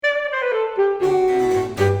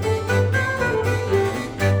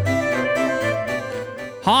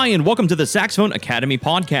Hi, and welcome to the Saxophone Academy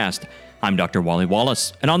podcast. I'm Dr. Wally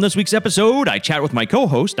Wallace, and on this week's episode, I chat with my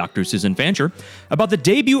co-host, Dr. Susan Fancher, about the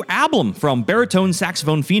debut album from baritone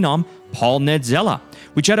saxophone phenom Paul Nedzela.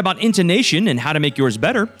 We chat about intonation and how to make yours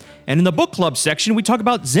better, and in the book club section, we talk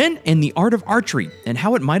about Zen and the art of archery and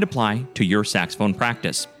how it might apply to your saxophone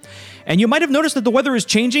practice. And you might have noticed that the weather is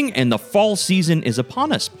changing and the fall season is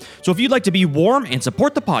upon us. So if you'd like to be warm and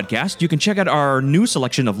support the podcast, you can check out our new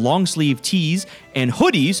selection of long sleeve tees and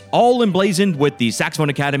hoodies, all emblazoned with the Saxophone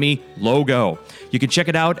Academy logo. You can check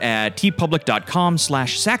it out at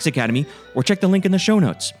tpublic.com/saxacademy or check the link in the show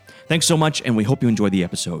notes. Thanks so much, and we hope you enjoy the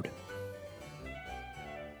episode.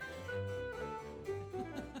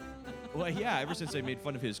 Well, yeah, ever since I made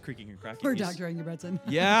fun of his creaking and cracking. For Dr. Ingebrigtsen.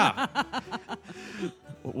 Yeah.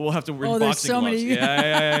 We'll have to win boxing there's so gloves. many.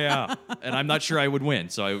 Yeah. And I'm not sure I would win,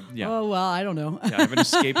 so yeah. Oh, well, I don't know. Yeah, I have an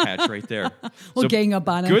escape hatch right there. We'll gang up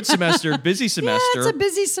on it. Good semester, busy semester. Yeah, it's a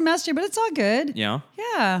busy semester, but it's all good. Yeah.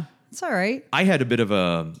 Yeah, it's all right. I had a bit of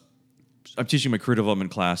I'm teaching my career development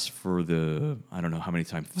class for the, I don't know how many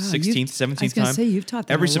times, 16th, 17th time. I was going to say, you've taught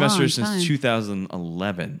that every a semester long since time.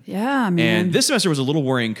 2011. Yeah, man. And this semester was a little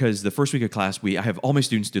worrying because the first week of class, I have all my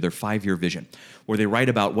students do their 5-year vision, where they write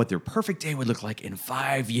about what their perfect day would look like in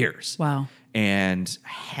 5 years. Wow. And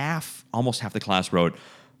almost half the class wrote,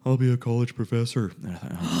 I'll be a college professor. And I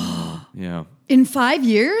thought, oh, yeah. In 5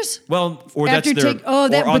 years? Well, or After that's their, take- oh,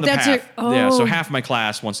 that- or on but the that's path. your- Yeah, so oh. half my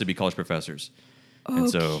class wants to be college professors.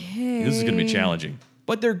 And so this is going to be challenging.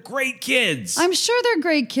 But they're great kids. I'm sure they're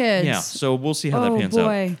great kids. Yeah, so we'll see how that pans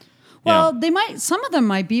boy. out. Well, some of them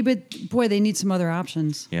might be, but boy, they need some other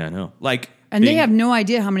options. Yeah, I know. And they have no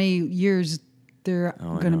idea how many years they're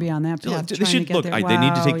going to be on that path. They trying to should get look. there. They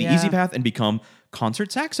need to take the Wow, easy yeah. path and become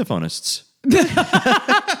concert saxophonists. That's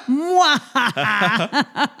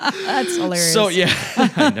hilarious. So yeah,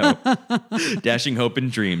 I know. Dashing hope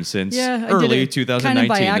and dreams since I early did it 2019. kind of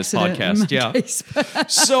by This accident in my podcast, yeah. case.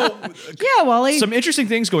 So Yeah, Wally. some interesting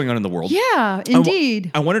things going on in the world. Yeah, indeed.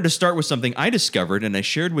 I wanted to start with something I discovered and I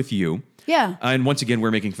shared with you. Yeah. And once again, we're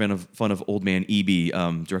making fun of old man E.B.,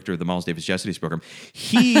 director of the Miles Davis Jazz Studies program.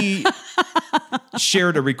 He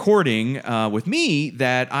shared a recording with me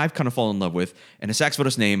that I've kind of fallen in love with, and a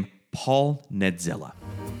saxophonist named Paul Nedzela.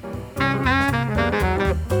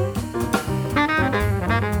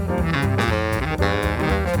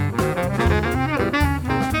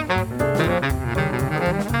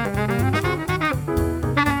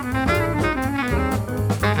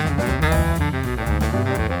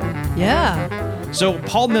 Yeah. So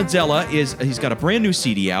Paul Nedzela he's got a brand new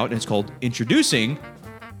CD out, and it's called Introducing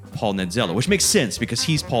Paul Nedzela, which makes sense because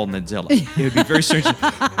he's Paul Nedzela. It would be very strange,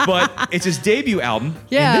 but it's his debut album.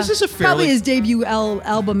 Yeah. And this is a fairly probably his debut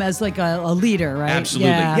album as like a leader, right? Absolutely.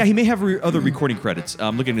 Yeah, he may have other recording credits.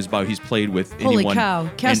 Looking at his bio, he's played with Holy anyone. cow.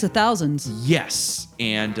 Cast of thousands. Yes.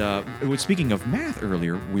 And speaking of math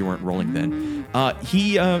earlier, we weren't rolling then.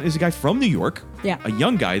 He is a guy from New York. Yeah. A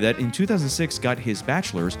young guy that in 2006 got his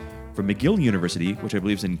bachelor's from McGill University, which I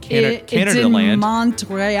believe is in Canada It's in land.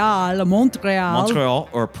 Montreal.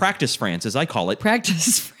 Or Practice France, as I call it.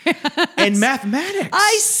 Practice. And mathematics.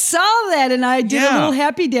 I saw that and I did a little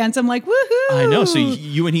happy dance. I'm like, woohoo. I know. So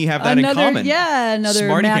you and he have that in common. Yeah, another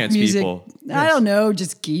Smarty math pants music. people. I don't know,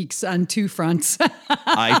 just geeks on two fronts.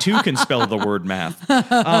 I too can spell the word math.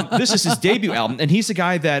 This is his debut album, and he's the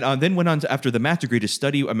guy that then went on to, after the math degree, to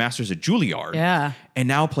study a master's at Juilliard. Yeah. And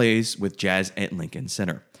now plays with jazz at Lincoln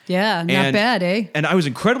Center. Yeah, not bad, eh? And I was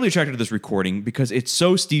incredibly attracted to this recording because it's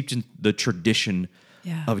so steeped in the tradition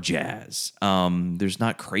of jazz. There's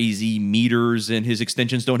not crazy meters, and his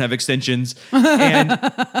extensions don't have extensions. And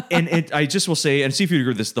I just will say, and see if you agree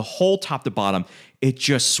with this, the whole top to bottom, it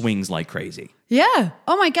just swings like crazy. Yeah.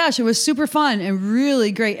 Oh my gosh, it was super fun and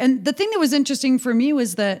really great. And the thing that was interesting for me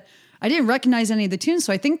was that I didn't recognize any of the tunes,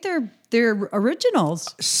 so I think they're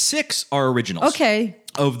originals. 6 are originals. Okay.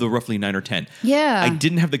 Of the roughly 9 or 10. Yeah. I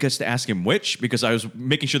didn't have the guts to ask him which because I was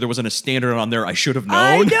making sure there wasn't a standard on there I should have known.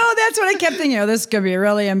 I know, that's what I kept thinking. Oh, this is going to be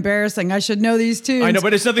really embarrassing. I should know these tunes. I know,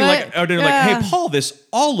 but it's nothing like, hey, Paul, this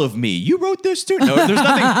All of Me. You wrote this too? No, there's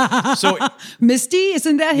nothing. So Misty,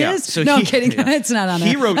 isn't that his? So no, kidding. Yeah. It's not on there.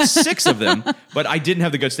 He wrote 6 of them, but I didn't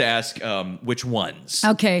have the guts to ask which ones.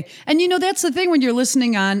 Okay. And that's the thing when you're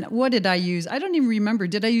listening on, what did I use? I don't even remember.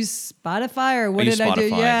 Did I use Spotify or what did I do?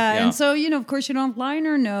 Yeah. And so, of course, you don't have liner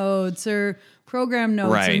notes or program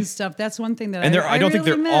notes and stuff. That's one thing that I don't think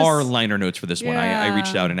really there miss. are liner notes for this one. I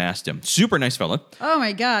reached out and asked him. Super nice fella. Oh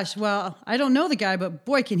my gosh. Well, I don't know the guy, but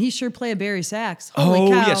boy, can he sure play a Barry sax.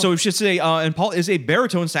 Holy cow. Yeah. So we should say, and Paul is a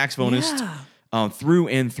baritone saxophonist. Yeah. through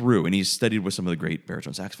and through. And he's studied with some of the great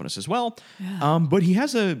baritone saxophonists as well. Yeah. But he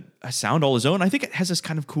has a sound all his own. I think it has this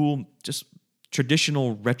kind of cool, just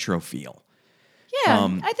traditional retro feel.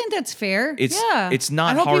 Yeah, I think that's fair. It's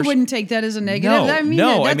not I hope harsh. you wouldn't take that as a negative.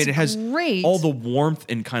 No, That's it has great. all the warmth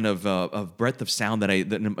and kind of breadth of sound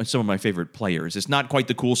that some of my favorite players. It's not quite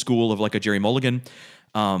the cool school of like a Jerry Mulligan,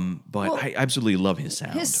 but I absolutely love his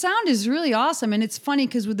sound. His sound is really awesome, and it's funny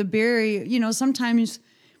because with the Barry, sometimes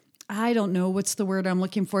I don't know what's the word I'm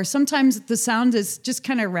looking for. Sometimes the sound is just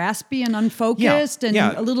kind of raspy and unfocused and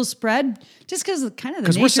a little spread, just because kind of the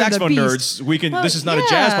nature we're saxophone of the beast. nerds. We can. This is not a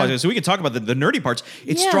jazz podcast, so we can talk about the nerdy parts.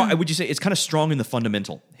 It's strong. Would you say it's kind of strong in the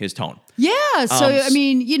fundamental? His tone. Yeah. So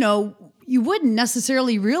you wouldn't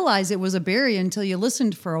necessarily realize it was a Barry until you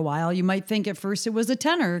listened for a while. You might think at first it was a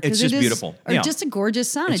tenor. It's just beautiful. Or just a gorgeous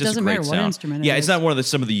sound. It doesn't matter what instrument it is. Yeah, it's not one of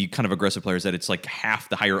some of the kind of aggressive players that it's like half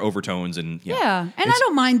the higher overtones and and I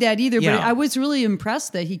don't mind that either. But I was really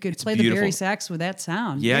impressed that he could play beautiful. the Barry sax with that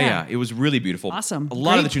sound. Yeah, it was really beautiful. Awesome. A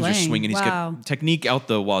lot of the tunes playing. are swinging. He's got technique out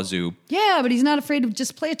the wazoo. Yeah, but he's not afraid to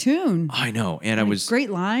just play a tune. I know, and I was great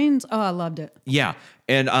lines. Oh, I loved it. Yeah,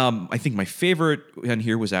 and I think my favorite on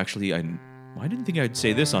here was actually I didn't think I'd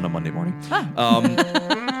say this on a Monday morning.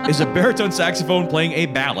 Is a baritone saxophone playing a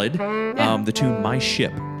ballad, the tune "My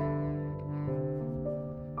Ship."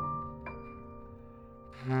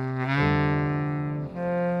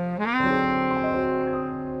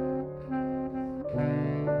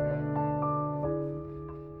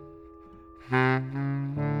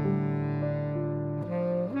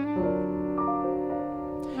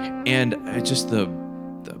 And just the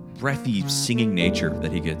breathy singing nature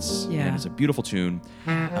that he gets. Yeah. And it's a beautiful tune.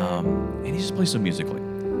 And he just plays so musically.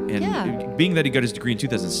 And being that he got his degree in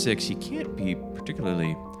 2006, he can't be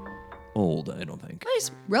particularly old, I don't think. Well, he's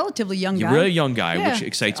a relatively young guy. He's a really young guy, which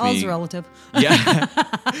excites me. All's relative. Yeah.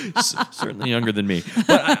 Certainly younger than me.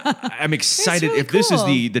 But I'm excited. Really if this is cool.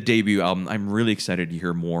 the debut album, I'm really excited to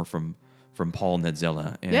hear more from Paul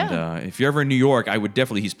Nedzela. And if you're ever in New York, I would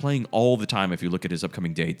definitely, he's playing all the time if you look at his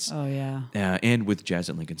upcoming dates. Oh, yeah. And with Jazz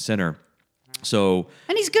at Lincoln Center. So,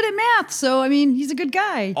 and he's good at math. So, he's a good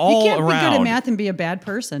guy. You can't be good at math and be a bad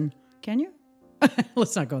person. Can you?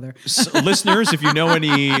 Let's not go there. Listeners, if you know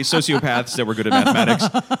any sociopaths that were good at mathematics,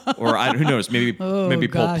 or who knows, maybe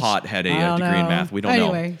Pol Pot had a degree in math. We don't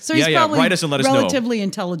know. Anyway, so he's probably write us and let us know. Relatively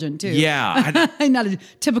intelligent too. Yeah, not a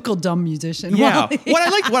typical dumb musician. Yeah, when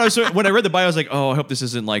I read the bio, I was like, oh, I hope this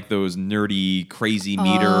isn't like those nerdy, crazy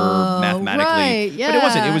meter mathematically. Right, yeah. But it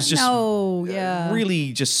wasn't. It was just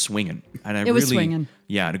really just swinging. And it was swinging.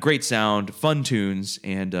 Yeah, and a great sound, fun tunes,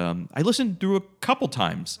 and I listened through a couple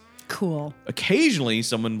times. Cool. Occasionally,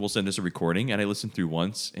 someone will send us a recording, and I listen through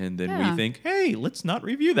once, and then we think, hey, let's not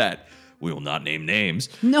review that. We will not name names.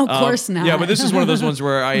 No, of course not. Yeah, but this is one of those ones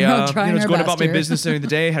where I was going about my here. business during the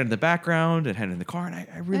day, had it in the background, and had it in the car, and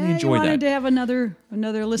I really enjoyed that. I wanted to have another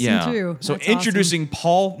listen too. So That's introducing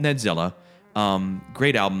Paul Nedzela,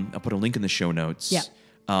 great album. I'll put a link in the show notes. Yeah.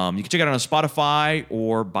 You can check it out on Spotify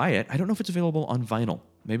or buy it. I don't know if it's available on vinyl.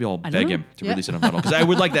 Maybe I'll beg him to release it on vinyl because I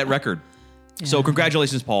would like that record. Yeah. So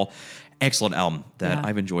congratulations, Paul. Excellent album that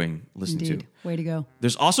I've enjoying listening to. Way to go.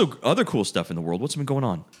 There's also other cool stuff in the world. What's been going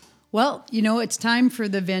on? Well, it's time for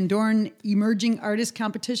the Van Dorn Emerging Artist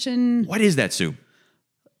Competition. What is that, Sue?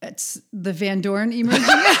 It's the Van Dorn Emerging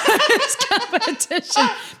Artist Competition.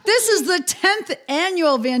 This is the 10th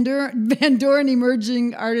annual Van Dorn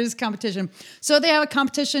Emerging Artist Competition. So they have a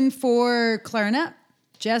competition for clarinet,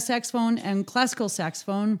 jazz saxophone, and classical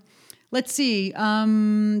saxophone. Let's see.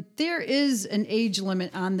 There is an age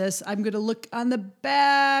limit on this. I'm going to look on the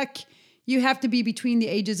back. You have to be between the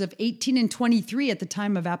ages of 18 and 23 at the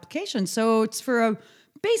time of application. So it's for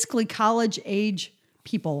basically college age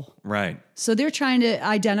people. Right. So they're trying to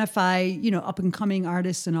identify, up and coming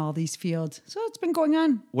artists in all these fields. So it's been going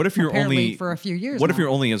on. What if you're only for a few years? What if you're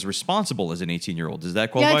only as responsible as an 18-year-old? Does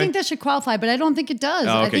that qualify? Yeah, I think that should qualify, but I don't think it does. Oh,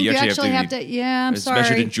 okay. I think you actually have to. Yeah, I'm sorry. It's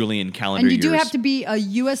measured in Julian calendar years. And you do years. have to be a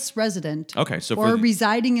U.S. resident. Okay, so or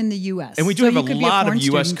residing in the U.S. And we do have a lot of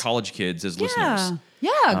U.S. student. college kids as listeners.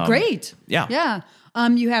 Yeah, great. Yeah. Yeah.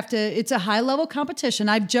 You have to. It's a high level competition.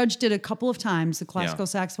 I've judged it a couple of times, the classical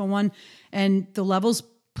saxophone one, and the level's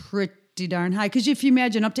pretty darn high. Because if you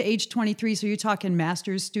imagine up to age 23, so you're talking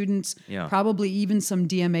master's students, probably even some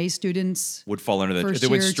DMA students would fall under that. If they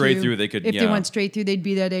went straight through, they could. If they went straight through, they'd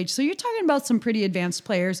be that age. So you're talking about some pretty advanced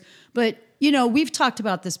players. But we've talked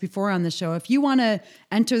about this before on the show. If you want to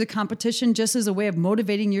enter the competition just as a way of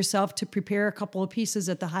motivating yourself to prepare a couple of pieces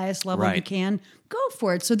at the highest level you can, go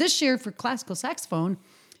for it. So this year for classical saxophone,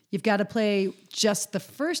 you've got to play just the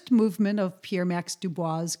first movement of Pierre Max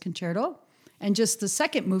Dubois' concerto. And just the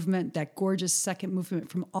second movement, that gorgeous second movement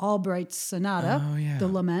from Albright's Sonata, the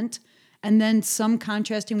Lament, and then some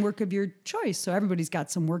contrasting work of your choice. So everybody's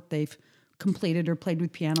got some work they've completed or played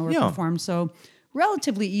with piano or performed. So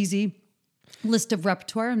relatively easy list of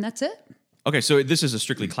repertoire, and that's it. Okay, so this is a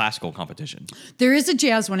strictly classical competition. There is a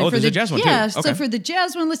jazz one. Oh, there's a jazz one too. Yeah, Okay. so for the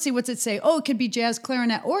jazz one, let's see, what's it say? Oh, it could be jazz,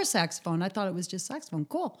 clarinet, or saxophone. I thought it was just saxophone.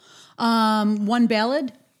 Cool. One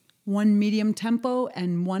ballad, one medium tempo,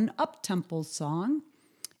 and one up-tempo song.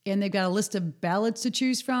 And they've got a list of ballads to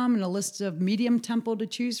choose from, and a list of medium tempo to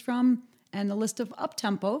choose from, and a list of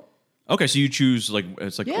up-tempo. Okay, so you choose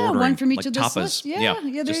it's like ordering, one from each like of this tapas. list. Yeah,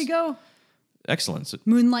 there you go. Excellent. So,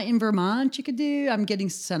 Moonlight in Vermont, you could do. I'm Getting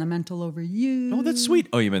Sentimental Over You. oh, that's sweet.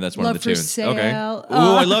 Oh, you mean that's one Love of the tunes? for Sale. Okay. Oh.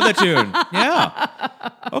 Ooh, I love that tune. Yeah.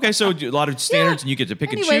 Okay, so a lot of standards, and you get to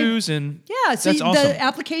pick and choose, and yeah. So that's awesome. the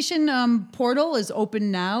application portal is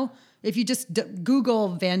open now. If you just Google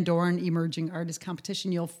Van Doren Emerging Artist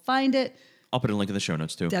Competition, you'll find it. I'll put a link in the show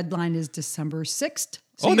notes too. Deadline is December 6th.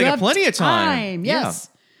 Oh, they got plenty of time. Yes.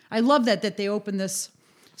 I love that they opened this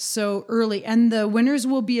so early. And the winners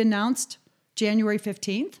will be announced January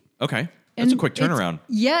 15th. Okay. That's And a quick turnaround.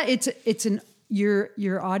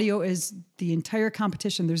 Your audio is the entire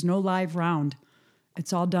competition. There's no live round.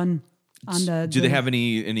 It's all done on the. Do they have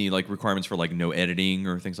any like requirements for like no editing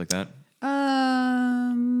or things like that?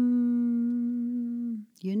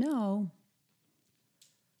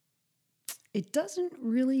 It doesn't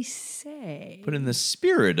really say. But in the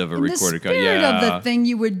spirit of a In recorded the spirit cut, of the thing,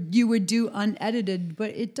 you would do unedited, but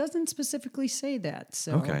it doesn't specifically say that.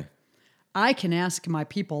 So Okay. I can ask my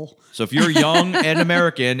people. So if you're young and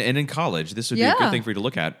American and in college, this would be a good thing for you to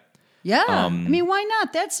look at. Yeah. I mean, why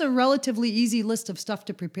not? That's a relatively easy list of stuff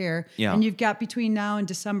to prepare. Yeah. And you've got between now and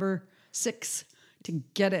December 6th to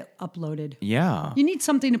get it uploaded. Yeah. You need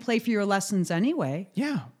something to play for your lessons anyway.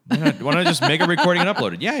 Yeah. Why not just make a recording and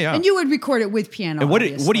upload it? Yeah, yeah. And you would record it with piano. And what do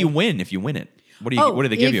obviously. you win if you win it? What do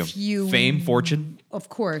they give you? Fame, fortune? Of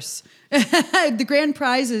course. The grand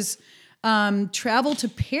prize is travel to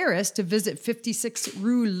Paris to visit 56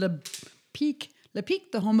 Rue Le Pic,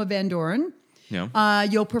 the home of Van Doren. Yeah.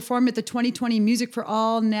 You'll perform at the 2020 Music for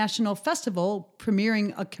All National Festival,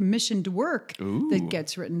 premiering a commissioned work that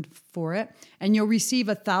gets written for it. And you'll receive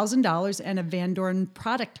 $1,000 and a Van Doren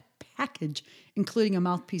product package, including a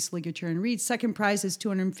mouthpiece, ligature, and reed. Second prize is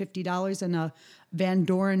 $250 and a Van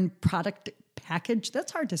Doren product package.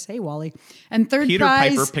 That's hard to say, Wally. And third Peter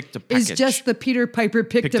prize Piper picked a is package. just the Peter Piper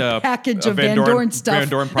picked a package of Van Doren stuff. Van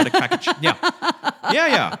Doren product package. Yeah.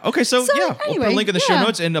 Yeah. Okay, so So, yeah, we'll put a anyway, link in the show yeah.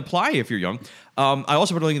 notes and apply if you're young. I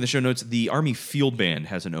also put a link in the show notes. The Army Field Band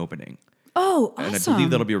has an opening. Oh, And awesome. I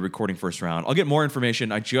believe that'll be a recording first round. I'll get more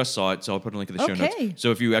information. I just saw it, so I'll put a link in the show Okay. notes.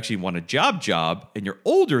 So if you actually want a job, and you're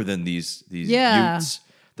older than these Yeah. youths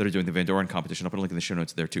that are doing the Van Doren competition, I'll put a link in the show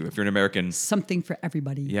notes there too. If you're an American, Something for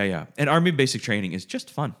everybody. yeah. And Army basic training is just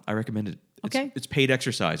fun. I recommend it. Okay. It's paid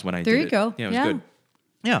exercise when I There did you it. go. Yeah, it was Yeah. good.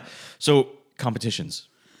 Yeah. So competitions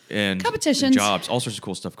and jobs, all sorts of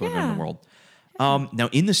cool stuff going on in Yeah. the world. Now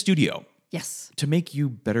in the studio, Yes. to make you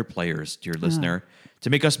better players, dear listener, to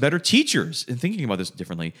make us better teachers and thinking about this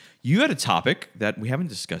differently, you had a topic that we haven't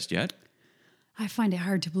discussed yet. I find it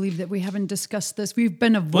hard to believe that we haven't discussed this. We've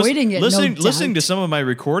been avoiding it. Listening to some of my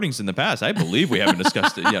recordings in the past, I believe we haven't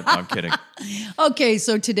discussed it yet. No, I'm kidding. Okay,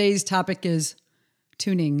 so today's topic is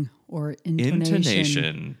tuning or intonation.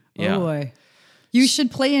 Intonation. Yeah. Oh boy. You should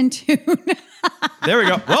play in tune. There we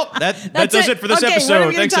go. Well, that does it for this Okay, what are episode. we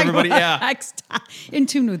gonna Thanks, talk everybody. about Yeah. next time? In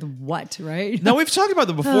tune with what, right? Now we've talked about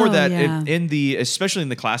that before. Oh, That yeah. especially in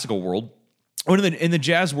the classical world, or in the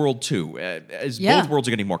jazz world too, as Yeah. both worlds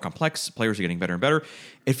are getting more complex, players are getting better and better.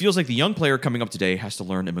 It feels like the young player coming up today has to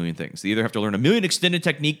learn a million things. They either have to learn a million extended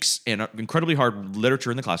techniques and incredibly hard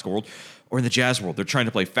literature in the classical world, or in the jazz world, they're trying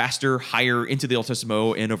to play faster, higher into the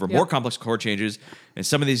altissimo and over more complex chord changes. And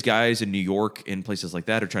some of these guys in New York and places like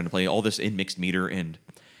that are trying to play all this in mixed meter, and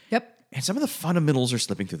Yep. some of the fundamentals are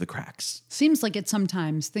slipping through the cracks. Seems like it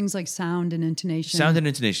sometimes. Things like sound and intonation. Sound and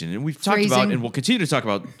intonation. And we've talked Phrasing. about, and we'll continue to talk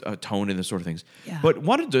about tone and this sort of things. Yeah. But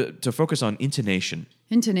wanted to focus on intonation.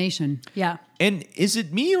 Intonation. Yeah. And is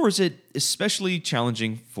it me, or is it especially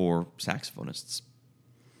challenging for saxophonists?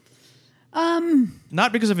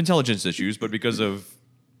 Not because of intelligence issues, but because of...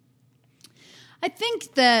 I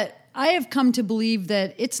think that I have come to believe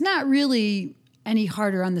that it's not really any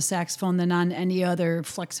harder on the saxophone than on any other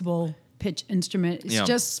flexible pitch instrument. It's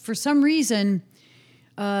just, for some reason,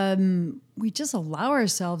 we just allow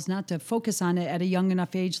ourselves not to focus on it at a young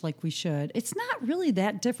enough age like we should. It's not really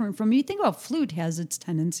that different from, you think about flute has its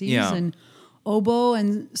tendencies Yeah. and oboe,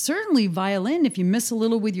 and certainly violin. If you miss a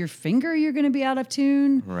little with your finger, you're going to be out of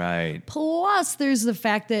tune. Right. Plus, there's the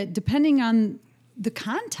fact that depending on the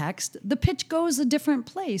context, the pitch goes a different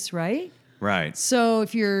place, right? Right. So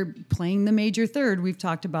if you're playing the major third, we've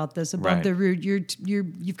talked about this above Right. the root,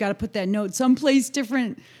 you've got to put that note someplace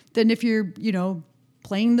different than if you're,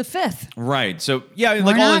 playing the fifth. Right. So yeah, Or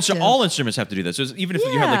like an all, octave. all instruments have to do this. So even if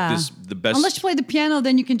you have like this, the best. Unless you play the piano,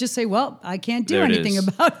 then you can just say, "Well, I can't do There it anything is.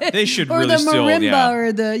 about it." They should or really the still, marimba, yeah.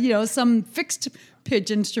 or the some fixed pitch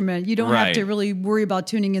instrument. You don't have Right. to really worry about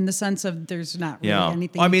tuning in the sense of there's not really Yeah.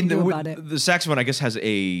 anything I you mean, can do about it. the saxophone, I guess, has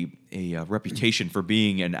a reputation for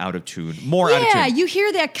being an out of tune, more out of Yeah, tune. you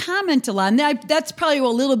hear that comment a lot, and that's probably a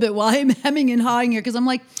little bit why I'm hemming and hawing here because I'm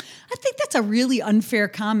like, I think that's a really unfair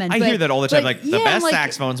comment. I but- hear that all the time. but Like the yeah, best like,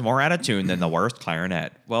 saxophone's more out of tune than the worst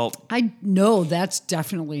clarinet. Well, I know that's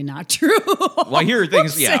definitely not true. well, I hear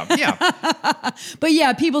things. Yeah. But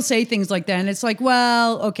yeah, people say things like that, and it's like,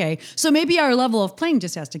 well, okay, so maybe our level of playing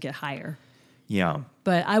just has to get higher. Yeah.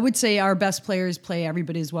 But I would say our best players play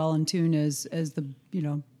everybody as well in tune as the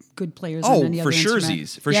good players. Oh, on any for other instrument.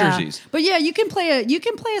 suresies, for yeah. suresies. But yeah, you can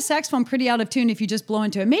play a saxophone pretty out of tune if you just blow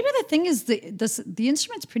into it. Maybe the thing is the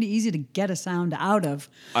instrument's pretty easy to get a sound out of.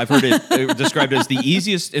 I've heard it described as the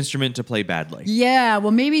easiest instrument to play badly. Yeah,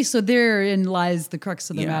 well, maybe so. Therein lies the crux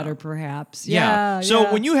of the Yeah. matter, perhaps. Yeah. So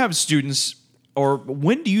yeah. when you have students, or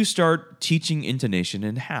when do you start teaching intonation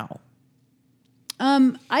and how?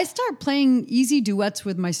 I start playing easy duets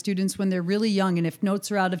with my students when they're really young, and if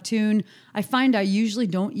notes are out of tune, I find I usually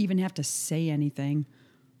don't even have to say anything.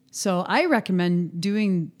 So I recommend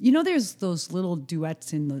doing, there's those little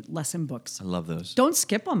duets in the lesson books. I love those. Don't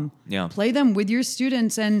skip them. Yeah. Play them with your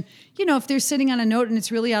students, and if they're sitting on a note and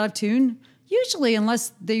it's really out of tune, usually,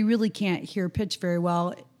 unless they really can't hear pitch very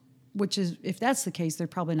well, which is, if that's the case, they're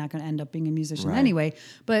probably not going to end up being a musician Right. anyway.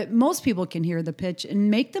 But most people can hear the pitch and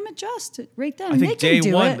make them adjust right then. I think they day can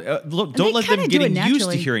do one, it. look, And don't they let them kinda do it getting used to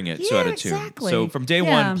naturally. hearing it so Yeah, out of tune. exactly. So from day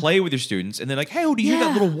Yeah. one, play with your students, and they're like, "Hey, do you hear that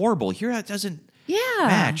Yeah. little warble? Here, that doesn't Yeah.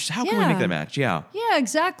 match. How can we make Yeah. that match?" Yeah. Yeah,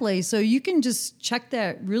 exactly. So you can just check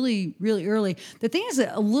that really, really early. The thing is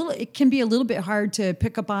that it can be a little bit hard to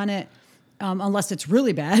pick up on it. Unless it's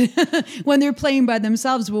really bad when they're playing by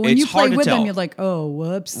themselves, but when It's you play hard to with them, tell. you're like, oh,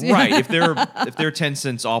 whoops. Right. If they're 10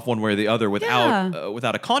 cents off one way or the other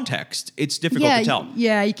without a context, it's difficult to tell.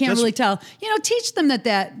 Yeah, you can't Just- really tell. Teach them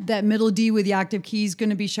that middle D with the octave key is going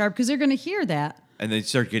to be sharp because they're going to hear that. And they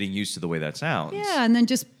start getting used to the way that sounds. Yeah, and then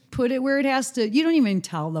just put it where it has to. You don't even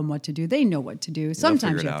tell them what to do. They know what to do. Sometimes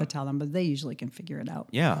figure you it have to out. tell them, but they usually can figure it out.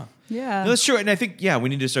 Yeah. Yeah. No, that's true. And I think, we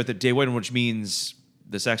need to start that day one, which means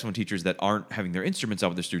the saxophone teachers that aren't having their instruments out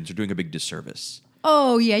with their students are doing a big disservice.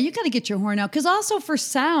 Oh, yeah, you got to get your horn out. Because also for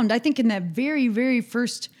sound, I think in that very, very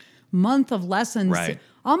first month of lessons, Right.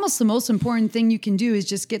 almost the most important thing you can do is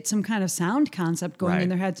just get some kind of sound concept going Right. in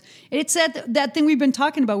their heads. It's that thing we've been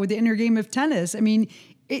talking about with the inner game of tennis. I mean,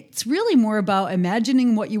 it's really more about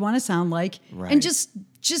imagining what you want to sound like Right. and just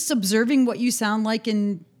observing what you sound like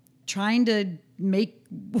and trying to make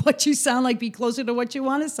what you sound like be closer to what you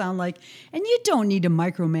want to sound like. And you don't need to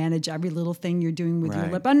micromanage every little thing you're doing with your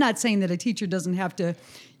Right. lip. I'm not saying that a teacher doesn't have to,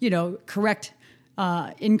 correct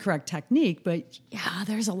incorrect technique, but yeah,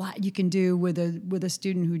 there's a lot you can do with a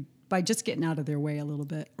student who by just getting out of their way a little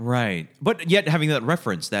bit. Right. But yet having that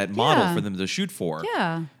reference, that model Yeah. for them to shoot for.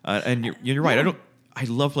 Yeah. And you're right. I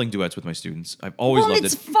love playing duets with my students. I've always Well, loved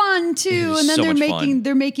it's it. fun too, is and then so much fun.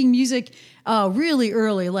 they're making music really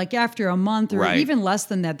early, like after a month or Right. even less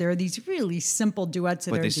than that. There are these really simple duets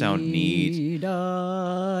that But are they sound neat.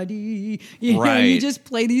 dee-da-dee. Right. You just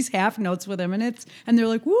play these half notes with them, and they're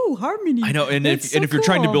like, "Woo, harmony!" I know. And It's if so you're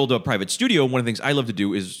trying to cool. build a private studio, one of the things I love to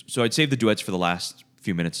do is, so I'd save the duets for the last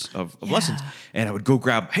few minutes of lessons, and I would go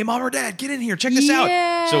grab, "Hey, mom or dad, get in here, check this out."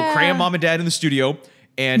 So Yeah. cram mom and dad in the studio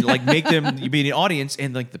and like make them be in the audience,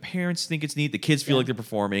 and like the parents think it's neat, the kids feel like they're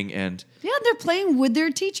performing, and Yeah, they're playing with their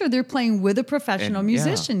teacher. They're playing with a professional And, yeah.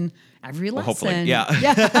 musician every lesson. hopefully, yeah.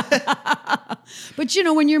 But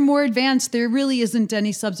when you're more advanced, there really isn't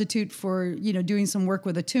any substitute for doing some work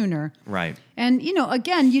with a tuner. right. And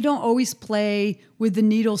again, you don't always play with the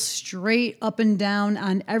needle straight up and down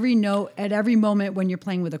on every note at every moment when you're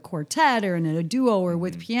playing with a quartet or in a duo or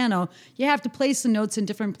with Mm-hmm. piano. You have to place the notes in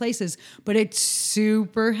different places, but it's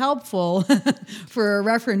super helpful for a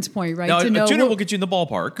reference point, right? Now, to a know tuner what- will get you in the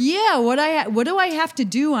ballpark. yeah, what do I have to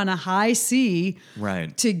do on a high C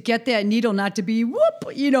Right. to get that needle not to be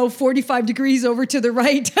 45 degrees over to the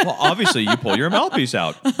right. Well, obviously, you pull your mouthpiece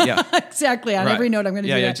out. Yeah. Exactly. On every note, I'm going to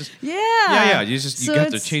do that. You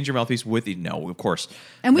have to change your mouthpiece with the no, of course.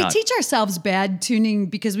 And we teach ourselves bad tuning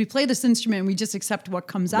because we play this instrument and we just accept what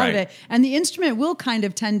comes out of it. And the instrument will kind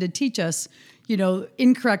of tend to teach us,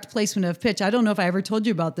 incorrect placement of pitch. I don't know if I ever told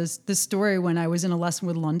you about this story when I was in a lesson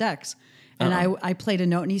with Londex. And I played a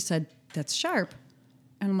note and he said, "That's sharp."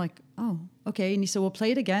 And I'm like, "Oh, okay." And he said, "Well,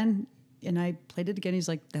 play it again." And I played it again. He's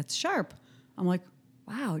like, "That's sharp." I'm like,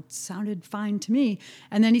 "Wow, it sounded fine to me."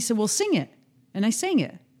 And then he said, "Well, sing it." And I sang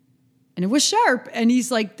it. And it was sharp. And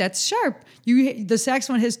he's like, "That's sharp. The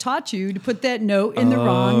saxophone has taught you to put that note in the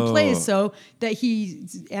wrong place." So that he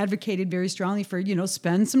advocated very strongly for,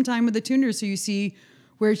 spend some time with the tuner so you see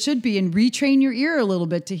where it should be and retrain your ear a little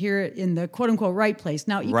bit to hear it in the quote unquote right place.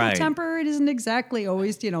 Now, equal temper, it isn't exactly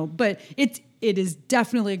always, but it is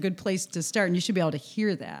definitely a good place to start, and you should be able to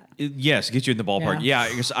hear that. Yes, get you in the ballpark. Yeah,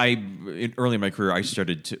 I guess early in my career, I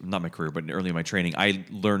started to, not my career, but early in my training, I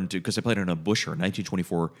learned to, because I played on a Busher,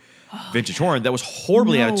 1924 vintage horn that was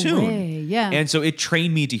horribly out of tune. Yeah. And so it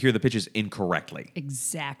trained me to hear the pitches incorrectly.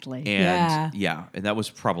 Exactly. And and that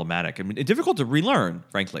was problematic. I mean, it's difficult to relearn,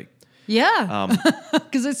 frankly. Yeah,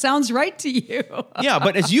 because it sounds right to you. Yeah,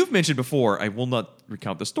 but as you've mentioned before, I will not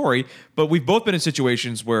recount the story, but we've both been in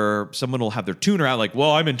situations where someone will have their tuner out like,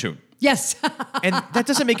 "Well, I'm in tune." Yes. And that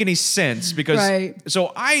doesn't make any sense because,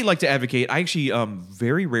 so I like to advocate, I actually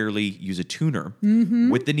very rarely use a tuner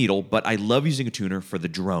with the needle, but I love using a tuner for the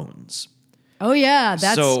drones. Oh yeah,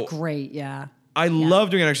 that's great, yeah. I love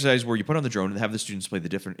doing an exercise where you put on the drone and have the students play the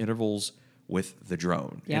different intervals with the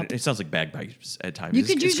drone. Yep. And it sounds like bagpipes at times. You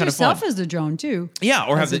could use yourself as the drone too. Yeah,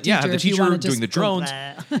 or have the teacher doing the drones.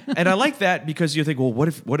 And I like that because you think, well, what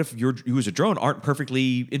if you as a drone aren't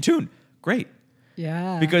perfectly in tune? Great.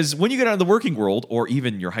 Yeah. Because when you get out in the working world or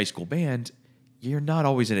even your high school band, you're not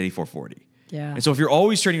always at A440. Yeah. And so if you're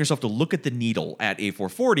always training yourself to look at the needle at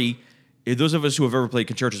A440, those of us who have ever played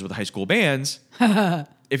concertos with high school bands,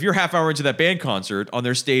 if you're half hour into that band concert on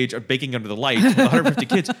their stage baking under the lights with 150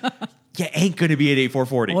 kids, you ain't going to be at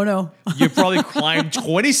 8440. Oh, no. You probably climbed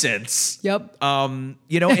 20 cents. Yep. And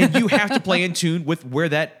you have to play in tune with where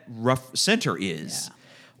that rough center is. Yeah.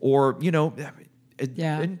 Or,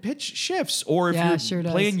 and pitch shifts. Or if you're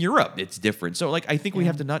playing Europe, it's different. So, I think we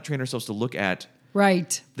have to not train ourselves to look at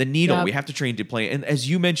the needle. Yep. We have to train to play. And as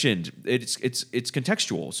you mentioned, it's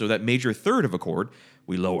contextual. So that major third of a chord,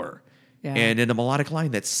 we lower. Yeah. And in a melodic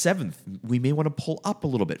line, that seventh, we may want to pull up a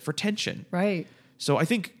little bit for tension. Right. So I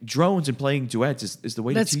think drones and playing duets is the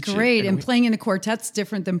way to teach it. That's great. And playing in a quartet's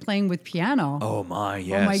different than playing with piano. Oh my,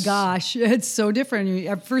 yes. Oh my gosh. It's so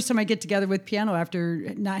different. First time I get together with piano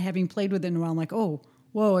after not having played with it in a while, I'm like, oh,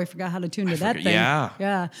 whoa, I forgot how to tune to that thing.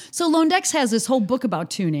 Yeah. So Londex has this whole book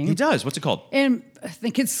about tuning. He does. What's it called? And I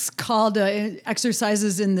think it's called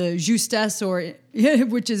Exercises in the Justesse, or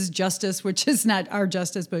which is justice, which is not our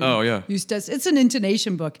justice, but Justesse. It's an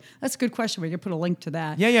intonation book. That's a good question. We can put a link to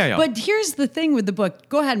that. Yeah. But here's the thing with the book.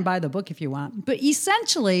 Go ahead and buy the book if you want. But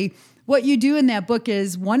essentially, what you do in that book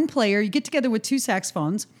is one player, you get together with two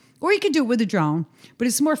saxophones, or you could do it with a drone, but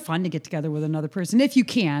it's more fun to get together with another person if you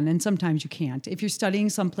can, and sometimes you can't. If you're studying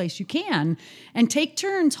someplace, you can, and take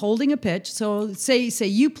turns holding a pitch. So say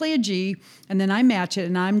you play a G, and then I match it,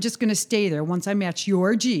 and I'm just going to stay there once I match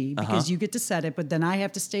your G, because you get to set it, but then I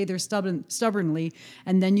have to stay there stubbornly,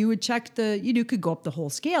 and then you would check you could go up the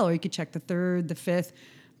whole scale, or you could check the third, the fifth,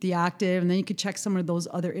 the octave, and then you could check some of those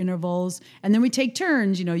other intervals, and then we take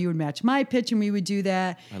turns. You would match my pitch, and we would do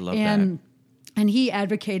that. I love that. And he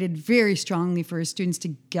advocated very strongly for his students to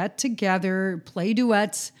get together, play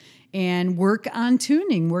duets, and work on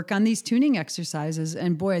tuning, work on these tuning exercises.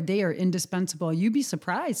 And boy, they are indispensable. You'd be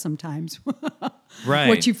surprised sometimes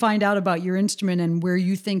what you find out about your instrument and where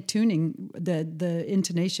you think tuning, the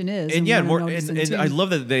intonation is. And I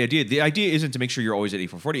love that the idea isn't to make sure you're always at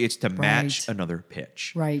 8440, it's to match another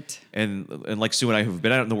pitch. Right. And like Sue and I who've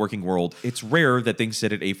been out in the working world, it's rare that things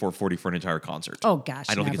sit at 8440 for an entire concert. Oh gosh,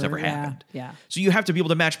 I don't think it's ever happened. Yeah. So you have to be able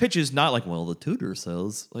to match pitches, not like, well, the tutor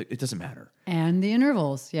says, it doesn't matter. And the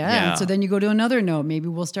intervals, And so then you go to another note. Maybe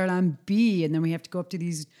we'll start on B, and then we have to go up to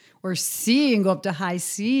these, or C, and go up to high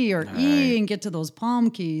C, or E, and get to those palm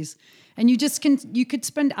keys. And you could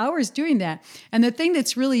spend hours doing that. And the thing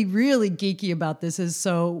that's really, really geeky about this is,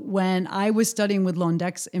 so when I was studying with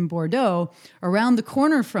Londex in Bordeaux, around the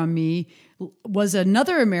corner from me was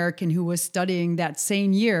another American who was studying that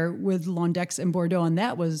same year with Londex in Bordeaux, and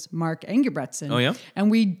that was Mark Engebretson. Oh, yeah? And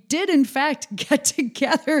we did, in fact, get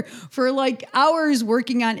together for hours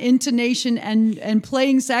working on intonation and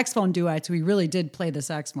playing saxophone duets. We really did play the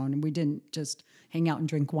saxophone, and we didn't just hang out and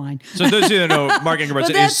drink wine. So those who don't know, Mark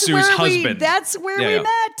Engelbretson is Sue's husband. That's where we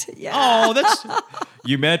met. Yeah. Oh,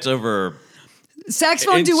 you met over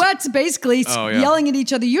saxophone duets, basically yelling at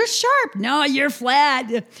each other. You're sharp. No, you're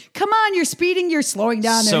flat. Come on, you're speeding. You're slowing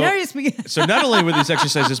down. So not only would these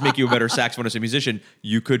exercises make you a better saxophonist and musician,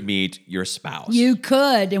 you could meet your spouse. You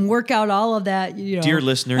could and work out all of that. Dear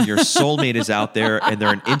listener, your soulmate is out there, and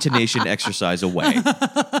they're an intonation exercise away.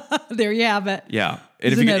 There you have it. Yeah.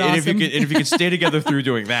 And Isn't it awesome? if you could stay together through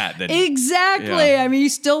doing that, then exactly. Yeah. I mean, you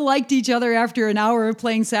still liked each other after an hour of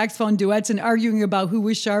playing saxophone duets and arguing about who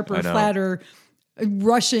was sharp or flat or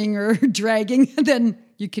rushing or dragging, then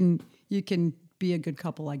you can be a good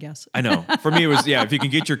couple, I guess. I know. For me, it was if you can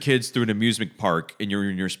get your kids through an amusement park and you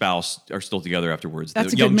and your spouse are still together afterwards.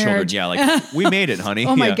 That's the a young good marriage. children, like we made it, honey.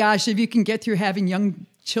 Oh my gosh, if you can get through having young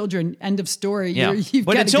children, end of story. Yeah. You've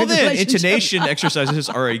but got until a good then, intonation exercises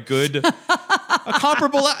are a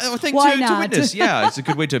comparable thing to witness. Yeah, it's a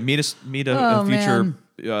good way to meet a future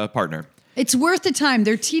partner. It's worth the time.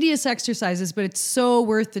 They're tedious exercises, but it's so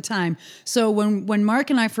worth the time. So when Mark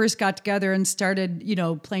and I first got together and started,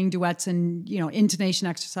 playing duets and, intonation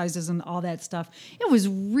exercises and all that stuff, it was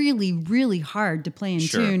really, really hard to play in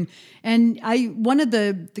tune. And one of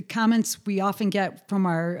the comments we often get from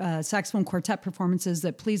our saxophone quartet performances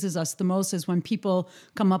that pleases us the most is when people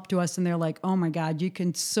come up to us and they're like, oh my God, you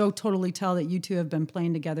can so totally tell that you two have been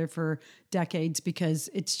playing together for decades, because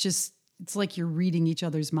it's like you're reading each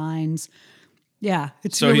other's minds. Yeah,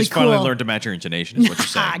 it's so really cool. So he's finally learned to match your intonation, is what you're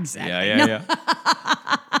saying. Exactly. Yeah.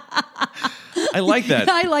 I like that.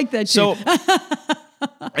 I like that too. So,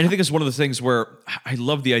 and I think it's one of the things where I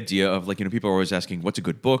love the idea of people are always asking, what's a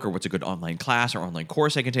good book or what's a good online class or online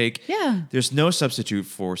course I can take? Yeah. There's no substitute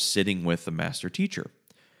for sitting with a master teacher.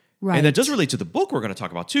 Right. And that does relate to the book we're going to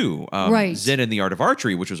talk about too. Zen and the Art of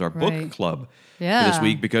Archery, which was our book club for this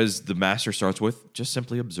week, because the master starts with just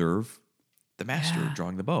simply observe the master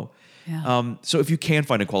drawing the bow. Yeah. So if you can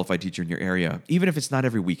find a qualified teacher in your area, even if it's not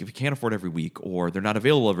every week, if you can't afford every week or they're not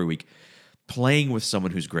available every week, playing with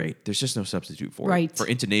someone who's great, there's just no substitute for it, for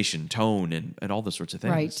intonation, tone, and all those sorts of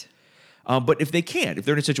things. Right. But if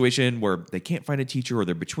they're in a situation where they can't find a teacher or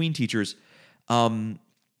they're between teachers,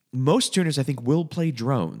 most tuners, I think, will play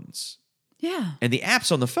drones. Yeah. And the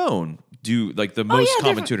apps on the phone do the most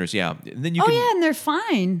common tuners. Yeah. And then you can, and they're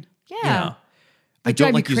fine. Yeah. I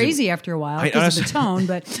don't drive like you crazy after a while because of the tone,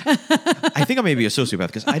 but I think I may be a sociopath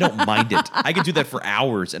because I don't mind it. I can do that for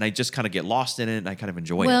hours and I just kind of get lost in it and I kind of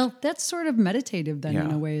enjoy it. Well, that's sort of meditative then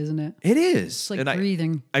in a way, isn't it? It is. It's like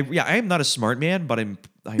breathing. I am not a smart man, but I'm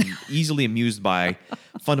easily amused by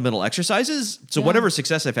fundamental exercises. So whatever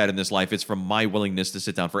success I've had in this life, it's from my willingness to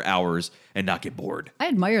sit down for hours and not get bored. I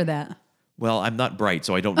admire that. Well, I'm not bright,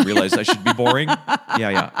 so I don't realize I should be boring.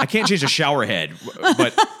 Yeah. I can't change a shower head,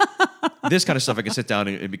 but this kind of stuff I can sit down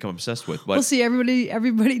and become obsessed with. But we'll see.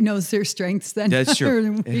 Everybody knows their strengths then. That's true.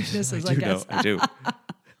 Or weaknesses, I guess. I do.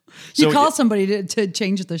 You call somebody to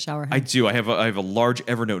change the shower head. I do. I have a large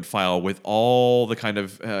Evernote file with all the kind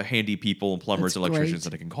of handy people and plumbers and electricians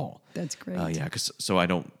that I can call. That's great. So I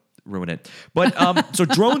don't ruin it. But so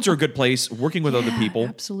drones are a good place, working with other people.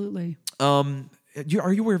 Absolutely.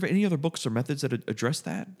 Are you aware of any other books or methods that address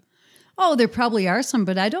that? Oh, there probably are some,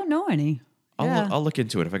 but I don't know any. I'll look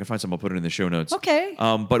into it. If I can find some, I'll put it in the show notes. Okay.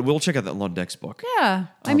 But we'll check out that Lundeck's book. Yeah.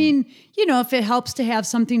 I mean, if it helps to have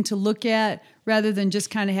something to look at rather than just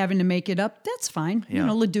kind of having to make it up, that's fine. Yeah.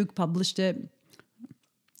 LeDuc published it.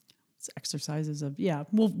 It's exercises of,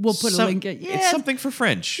 we'll put a link. It's something for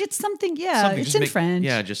French. It's something, it's in French.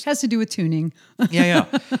 Yeah, just has to do with tuning. Yeah.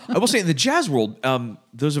 I will say in the jazz world,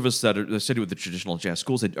 those of us that are study with the traditional jazz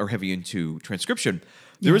schools that are heavy into transcription,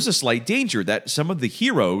 there is a slight danger that some of the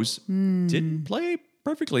heroes didn't play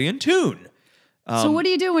perfectly in tune. So what do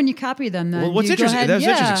you do when you copy them then? Well, what's interesting? That's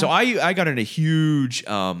interesting. So I got in a huge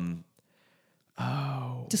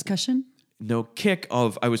discussion. Kick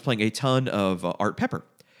of I was playing a ton of Art Pepper.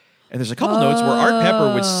 And there's a couple notes where Art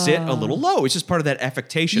Pepper would sit a little low. It's just part of that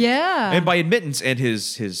affectation. Yeah. And by admittance, and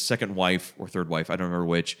his second wife or third wife, I don't remember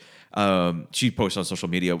which, she posted on social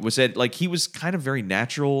media, was that he was kind of very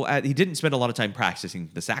natural he didn't spend a lot of time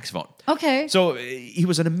practicing the saxophone. Okay. So he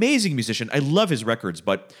was an amazing musician. I love his records,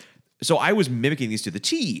 but so I was mimicking these to the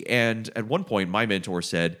T. And at one point, my mentor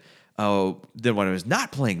said, then when I was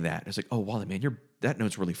not playing that, I was like, oh, Wally, man, that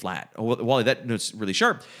note's really flat. Oh, Wally, that note's really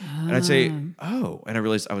sharp. And I'd say, oh. And I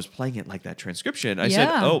realized I was playing it like that transcription. I said,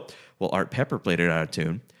 oh, well, Art Pepper played it out of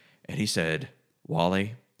tune. And he said,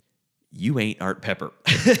 Wally, you ain't Art Pepper.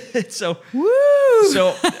 So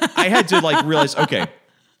I had to realize, okay,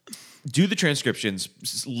 do the transcriptions,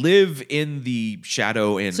 live in the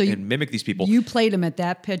shadow and mimic these people. You played him at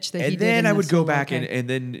that pitch that he did. And then I would go back and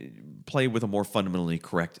then play with a more fundamentally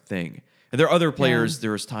correct thing. And there are other players,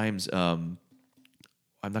 there's times, I'm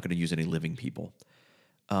not going to use any living people,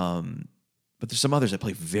 but there's some others that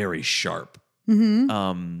play very sharp.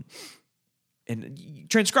 And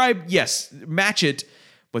transcribe, yes, match it,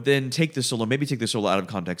 but then take the solo out of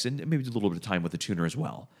context and maybe do a little bit of time with the tuner as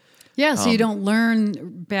well. Yeah, so you don't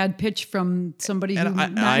learn bad pitch from somebody who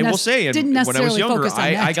I will say, didn't necessarily when I was younger, focus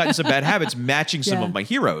on that. I got in some bad habits matching some of my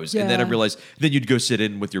heroes. And then I realized, then you'd go sit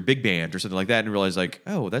in with your big band or something like that and realize like,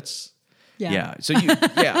 oh, that's... Yeah. So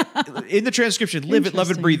in the transcription, live it, love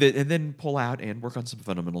it, breathe it, and then pull out and work on some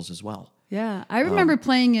fundamentals as well. Yeah. I remember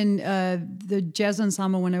playing in the jazz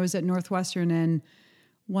ensemble when I was at Northwestern, and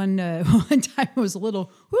one time I was a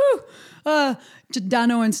little,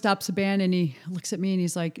 Don Owen stops the band and he looks at me and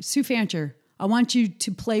he's like, Sue Fancher, I want you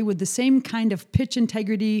to play with the same kind of pitch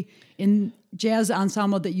integrity in jazz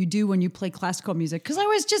ensemble that you do when you play classical music. Because I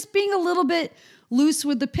was just being a little bit loose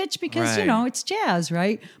with the pitch because, it's jazz,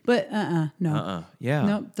 right? But no.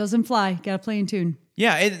 No, doesn't fly. Got to play in tune.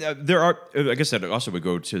 Yeah, and there are, I guess that also would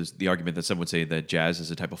go to the argument that some would say that jazz is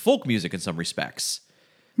a type of folk music in some respects.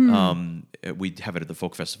 We have it at the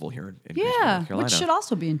folk festival here in North Carolina. Which should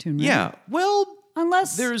also be in tune, right? Yeah, well,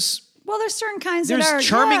 unless there's certain kinds that are... There's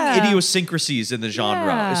charming idiosyncrasies in the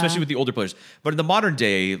genre, especially with the older players. But in the modern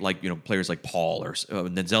day, like, players like Paul or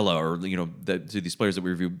Nenzella or, these players that we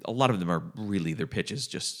review, a lot of them are really, their pitch is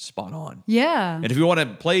just spot on. Yeah. And if you want to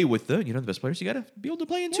play with the best players, you got to be able to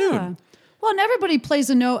play in tune. Well, and everybody plays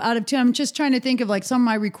a note out of tune. I'm just trying to think of like some of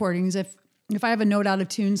my recordings. If I have a note out of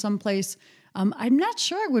tune someplace... I'm not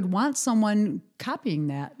sure I would want someone copying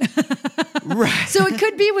that. Right. So it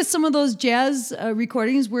could be with some of those jazz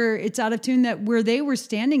recordings where it's out of tune, that where they were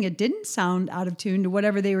standing, it didn't sound out of tune to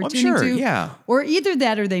whatever they were tuning to. Yeah. Or either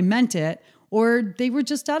that or they meant it, or they were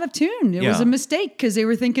just out of tune. It was a mistake because they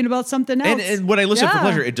were thinking about something else. And when I listen for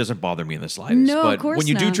pleasure, it doesn't bother me in the slightest. No, but of course when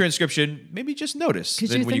you do not. transcription, maybe just notice.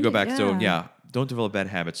 Then when you go back, don't develop bad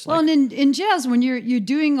habits. Well, and in jazz, when you're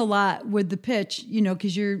doing a lot with the pitch,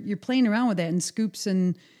 because you're playing around with that and scoops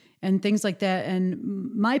and things like that.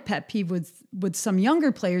 And my pet peeve with some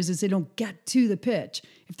younger players is they don't get to the pitch.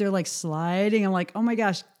 If they're like sliding, I'm like, oh my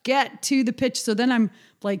gosh, get to the pitch. So then I'm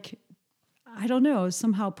like, I don't know,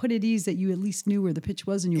 somehow put at ease that you at least knew where the pitch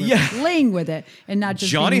was and you were playing with it and not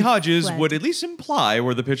just Johnny Hodges flat. would at least imply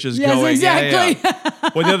where the pitch is yes, going. Exactly.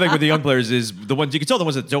 Well, the other thing with the young players is the ones you can tell the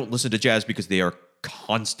ones that don't listen to jazz because they are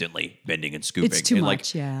constantly bending and scooping. It's too and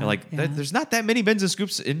much, there's not that many bends and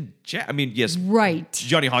scoops in jazz. I mean, yes, right.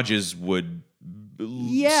 Johnny Hodges would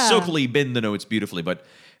silkily bend the notes beautifully, but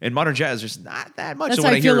in modern jazz, there's not that much. That's so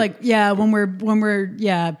how I feel like, when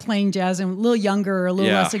we're playing jazz and a little younger or a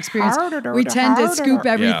little less experienced, we tend to scoop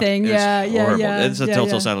everything. Yeah. It's a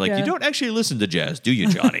telltale sign like, you don't actually listen to jazz, do you,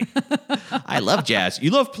 Johnny? I love jazz. You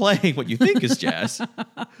love playing what you think is jazz.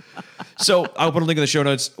 So I'll put a link in the show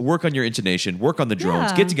notes. Work on your intonation. Work on the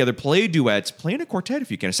drones. Get together. Play duets. Play in a quartet if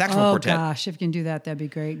you can. A saxophone quartet. Oh, gosh. If you can do that, that'd be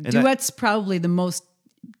great. Duets probably the most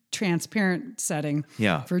transparent setting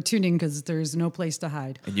for tuning because there's no place to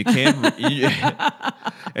hide. And you can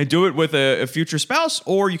and do it with a future spouse,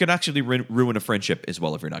 or you can actually ruin a friendship as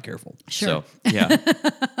well if you're not careful. Sure. So,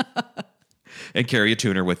 and carry a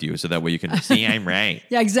tuner with you so that way you can see I'm right.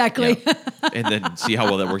 Yeah, exactly. Yeah. And then see how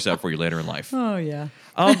well that works out for you later in life. Oh, yeah.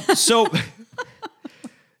 So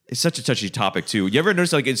it's such a touchy topic too. You ever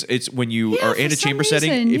notice like it's when you are in a chamber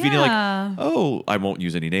setting, if you need like, oh, I won't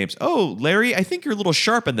use any names. Oh, Larry, I think you're a little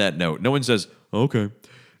sharp in that note. No one says, okay.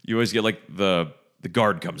 You always get like the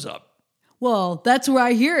guard comes up. Well, that's where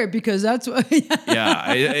I hear it because that's what.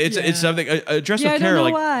 It's something addressed with care.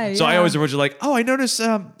 Like, why. So I always approach it like, oh, I notice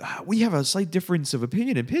we have a slight difference of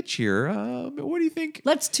opinion and pitch here. What do you think?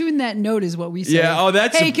 Let's tune that note, is what we say. Yeah. Oh,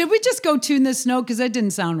 that's. Hey, could we just go tune this note because that didn't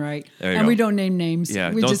sound right? And we don't name names.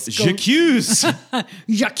 Yeah. We just j'accuse.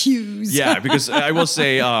 J'accuse. Yeah, because I will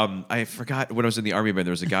say, I forgot when I was in the army band,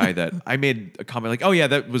 there was a guy that I made a comment like, oh yeah,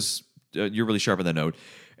 that was you're really sharp on that note.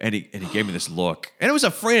 And he gave me this look. And it was a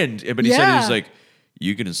friend. But he said, he was like,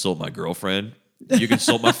 you can insult my girlfriend. You can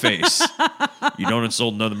insult my face. You don't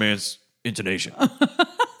insult another man's intonation. I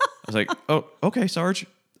was like, oh, okay, Sarge.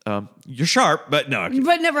 You're sharp, but no.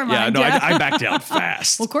 But never mind. Yeah, no, I backed down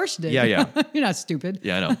fast. Well, of course you did. Yeah. You're not stupid.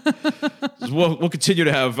 Yeah, I know. We'll continue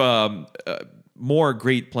to have more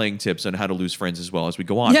great playing tips on how to lose friends as well as we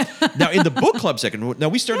go on. Yeah. Now, in the book club second,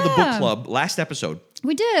 we started the book club last episode.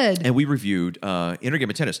 We did. And we reviewed Inner Game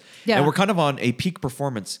of Tennis. Yeah. And we're kind of on a peak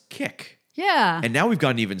performance kick. Yeah. And now we've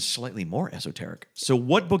gotten even slightly more esoteric. So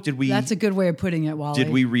what book That's a good way of putting it, Wally.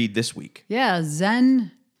 did we read this week? Yeah,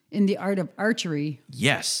 Zen in the Art of Archery.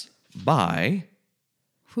 Yes, by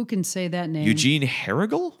Who can say that name? Eugene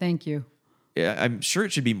Herrigel. Thank you. Yeah, I'm sure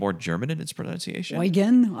it should be more German in its pronunciation.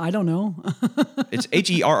 Eugen? I don't know. It's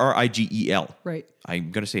Herrigel. Right.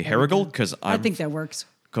 I'm going to say Herrigel because I think that works.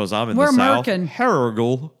 Because I'm in We're the South. American.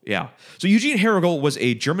 Herrigel. Yeah. So Eugene Herrigel was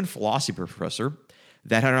a German philosophy professor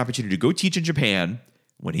that had an opportunity to go teach in Japan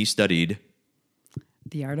when he studied.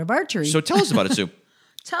 The Art of Archery. So tell us about it, Sue.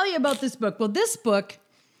 Tell you about this book. Well, this book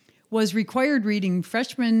was required reading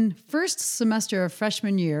first semester of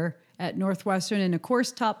freshman year at Northwestern in a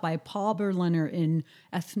course taught by Paul Berliner in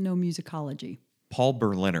ethnomusicology. Paul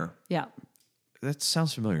Berliner. Yeah. That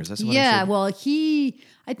sounds familiar. Is that someone Yeah, I well,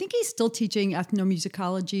 I think he's still teaching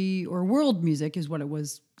ethnomusicology or world music is what it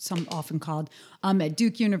was often called at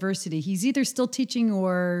Duke University. He's either still teaching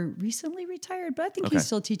or recently retired, but I think he's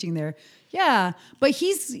still teaching there. Yeah, but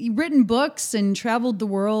he's written books and traveled the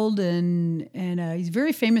world, and he's a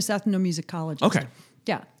very famous ethnomusicologist. Okay.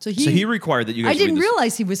 Yeah, so he required that you guys I didn't read this.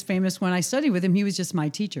 realize he was famous when I studied with him. He was just my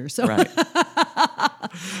teacher. So Right.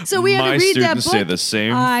 So we had My to read that students book. say the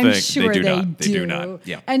same I'm thing. sure They do they not. They do not.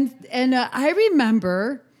 Yeah. And I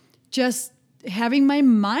remember just having my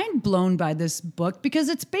mind blown by this book because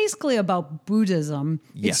it's basically about Buddhism.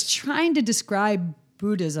 Yes. It's trying to describe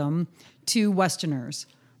Buddhism to Westerners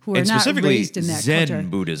who are And not specifically raised in that Zen culture.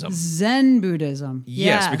 Buddhism. Zen Buddhism.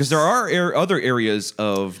 Yes, because there are other areas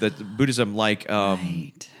of that Buddhism, like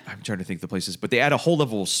Right. I'm trying to think the places, but they add a whole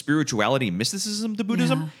level of spirituality and mysticism to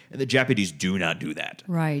Buddhism, Yeah. and the Japanese do not do that.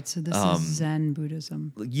 Right. So this is Zen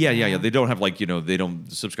Buddhism. Yeah. They don't have they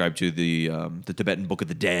don't subscribe to the Tibetan Book of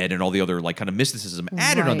the Dead and all the other like kind of mysticism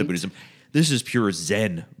added onto Right. Buddhism. This is pure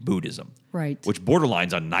Zen Buddhism, Right. which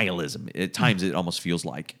borderlines on nihilism. At times, it almost feels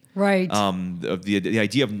like Right. of the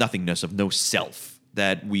idea of nothingness, of no self.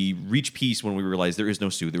 That we reach peace when we realize there is no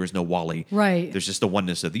Sue, there is no Wally. Right. There's just the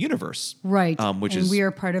oneness of the universe. Right. Which and is we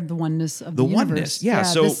are part of the oneness of the oneness, universe. yeah,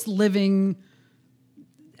 so- this living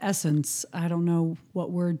essence. I don't know what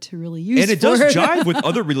word to really use. and it for does jive with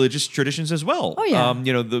other religious traditions as well. Oh, yeah.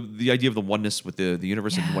 The idea of the oneness with the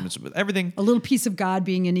universe and the oneness with everything. A little piece of God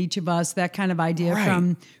being in each of us, that kind of idea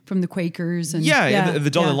Right. from the Quakers. And And the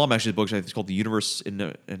Dalai yeah. Lama actually, the book, I think it's called The Universe in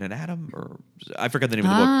an Atom, or I forgot the name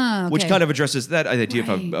of the book, which okay. kind of addresses that idea of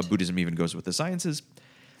Right. how Buddhism even goes with the sciences.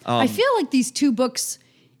 I feel like these two books,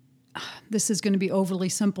 this is going to be overly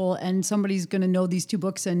simple and somebody's going to know these two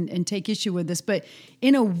books and take issue with this, but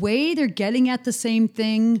in a way they're getting at the same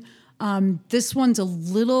thing. This one's a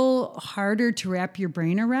little harder to wrap your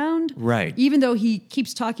brain around. Right. Even though he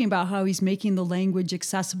keeps talking about how he's making the language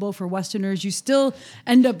accessible for Westerners, you still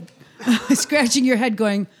end up scratching your head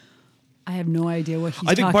going, I have no idea what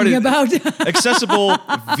he's talking about. accessible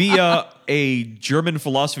via a German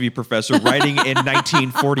philosophy professor writing in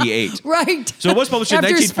 1948. Right. So it was published in After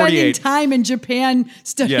 1948. spending time in Japan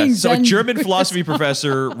studying Yes, so a Zen German Buddhism. philosophy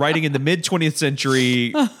professor writing in the mid 20th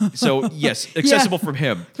century. So yes, accessible from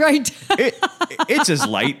him. Right. It's as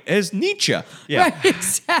light as Nietzsche. Yeah. Right,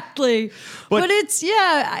 exactly. But it's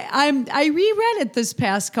I reread it this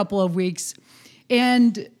past couple of weeks,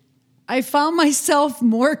 and I found myself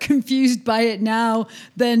more confused by it now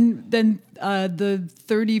than the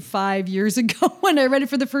 35 years ago when I read it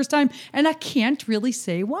for the first time, and I can't really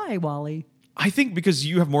say why, Wally. I think because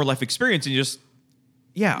you have more life experience and you just,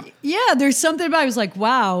 yeah. Yeah, there's something about it. I was like,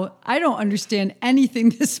 wow, I don't understand anything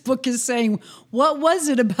this book is saying. What was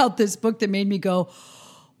it about this book that made me go,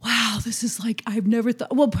 wow, this is like, I've never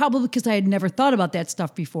thought, well, probably because I had never thought about that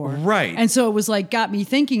stuff before. Right. And so it was like, got me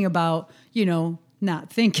thinking about,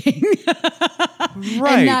 not thinking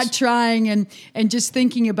Right. and not trying and just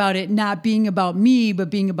thinking about it not being about me, but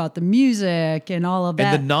being about the music and all of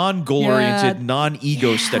that. And the non-goal-oriented, Yeah.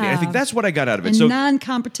 non-ego study. I think Yeah. that's what I got out of it. And So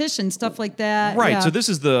non-competition, stuff like that. Right. Yeah. So this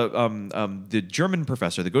is the German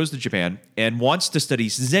professor that goes to Japan and wants to study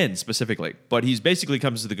Zen specifically, but he's basically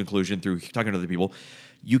comes to the conclusion through talking to other people,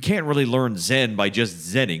 you can't really learn Zen by just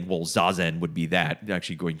Zenning. Well, Zazen would be that,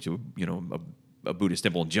 actually going to a Buddhist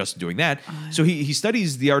temple and just doing that. So he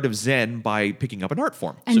studies the art of Zen by picking up an art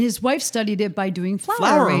form. And So his wife studied it by doing flower,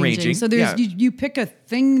 Flower arranging. arranging, So there's yeah. you pick a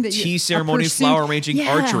thing that tea a ceremony, pursuit- flower arranging, Yeah,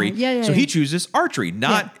 archery. Yeah. So he chooses archery,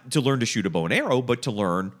 not to learn to shoot a bow and arrow, but to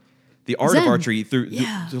learn the art of Zen. archery through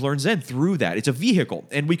Yeah. to learn Zen through that. It's a vehicle,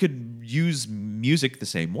 and we could use music the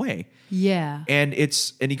same way. Yeah. And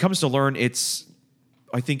he comes to learn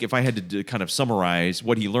I think if I had to kind of summarize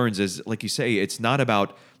what he learns is, like you say, it's not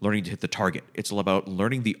about learning to hit the target. It's all about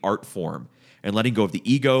learning the art form and letting go of the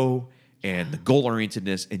ego and the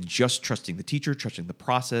goal-orientedness and just trusting the teacher, trusting the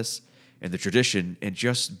process, and the tradition and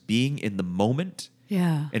just being in the moment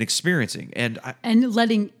Yeah. and experiencing. And And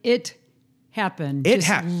letting it happen.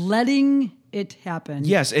 Letting it happen.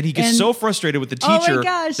 yes, and he gets so frustrated with the Oh my teacher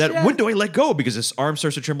gosh, that yeah. when do I let go? Because his arm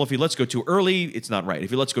starts to tremble. If he lets go too early, it's not right. If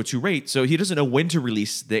he lets go too late, so he doesn't know when to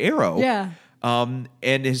release the arrow. Yeah.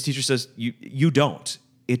 And his teacher says, "You don't.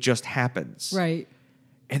 It just happens." Right.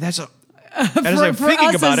 And that's and as I'm for thinking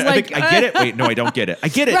us, about it, it's I think like, I get it. Wait, no, I don't get it. I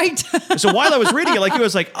get it. Right. So while I was reading it, like it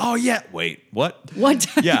was like, oh yeah, wait, what? What?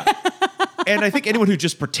 Yeah. And I think anyone who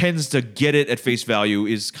just pretends to get it at face value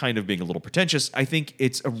is kind of being a little pretentious. I think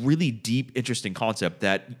it's a really deep, interesting concept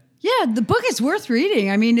that Yeah, the book is worth reading.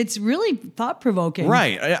 I mean, it's really thought-provoking.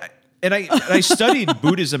 right. I studied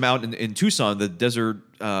Buddhism out in Tucson, the desert,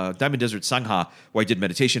 Diamond Desert Sangha, where I did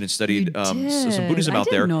meditation and studied some Buddhism out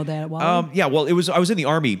there. I didn't know that. Wow. Yeah, well, I was in the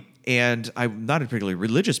Army, and I'm not a particularly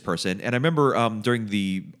religious person. And I remember during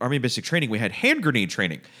the Army basic training, we had hand grenade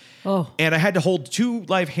training. Oh. And I had to hold 2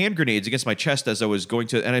 live hand grenades against my chest as I was going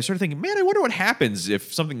to, and I started thinking, man, I wonder what happens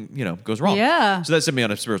if something, goes wrong. Yeah. So that sent me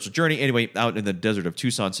on a spiritual journey. Anyway, out in the desert of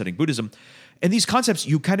Tucson studying Buddhism. And these concepts,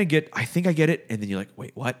 you kind of get, I think I get it. And then you're like,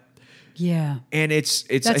 wait, what? Yeah. And it's.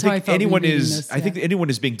 That's I how I think felt anyone rereading is. this, I think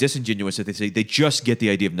anyone is being disingenuous if they say they just get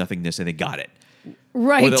the idea of nothingness and they got it,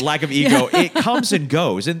 Right. or the lack of ego. It comes and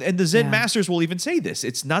goes, and the Zen Yeah. masters will even say this.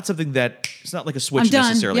 It's not something that. It's not like a switch I'm done.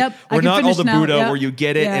 necessarily. Yep. I We're can not all finish the now. Buddha Yep. where you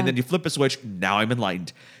get it Yeah. and then you flip a switch. Now I'm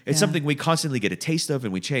enlightened. It's Yeah. something we constantly get a taste of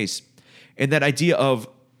and we chase, and that idea of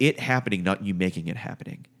it happening, not you making it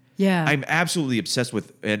happening. Yeah. I'm absolutely obsessed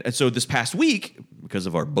with, and so this past week, because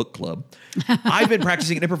of our book club, I've been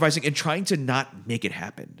practicing and improvising and trying to not make it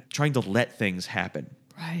happen, trying to let things happen.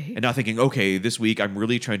 Right. And not thinking, okay, this week I'm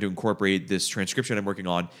really trying to incorporate this transcription I'm working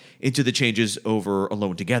on into the changes over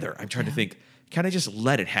Alone Together. I'm trying to think, can I just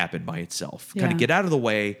let it happen by itself? Kind Yeah. of get out of the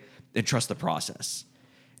way and trust the process.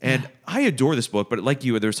 And I adore this book, but like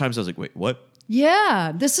you, there's times I was like, wait, what?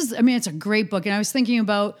 Yeah, it's a great book. And I was thinking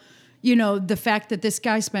about, the fact that this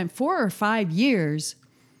guy spent 4 or 5 years,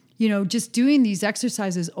 just doing these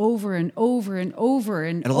exercises over and over and over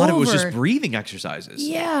and And a lot of it was just breathing exercises.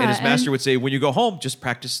 Yeah, And his master and- would say, when you go home, just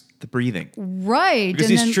practice the breathing. Right. Because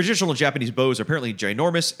and these then, traditional Japanese bows are apparently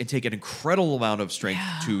ginormous and take an incredible amount of strength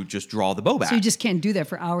to just draw the bow back. so you just can't do that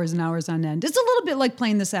for hours and hours on end. It's a little bit like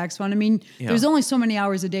playing the saxophone. I mean, Yeah. there's only so many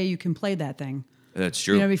hours a day you can play that thing. That's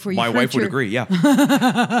true. Before you My hurt wife would your- agree, yeah.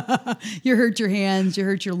 You hurt your hands, you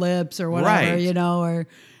hurt your lips or whatever, Right.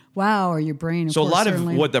 or your brain. Of So a course, lot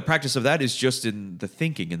certainly. of what the practice of that is just in the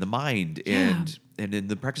thinking, in the mind, and in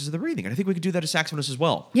the practice of the breathing. And I think we could do that as saxophonists as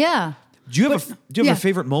well. Yeah. Do you have yeah. a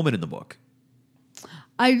favorite moment in the book?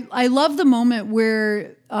 I love the moment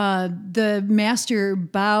where the master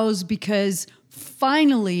bows because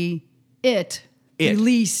finally it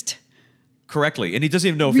released Correctly. And he doesn't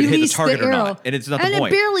even know if it hit the target or arrow. not. And it's not and the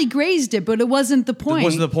point. it barely grazed it, but it wasn't the point. It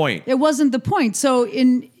wasn't the point. It wasn't the point. So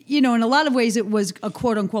in a lot of ways it was a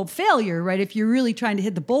quote unquote failure, right? If you're really trying to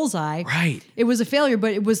hit the bullseye. Right. It was a failure,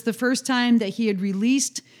 but it was the first time that he had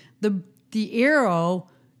released the arrow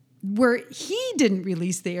where he didn't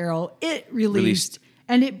release the arrow, it released.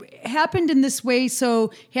 And it happened in this way,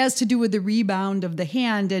 so it has to do with the rebound of the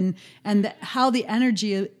hand and how the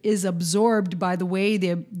energy is absorbed by the way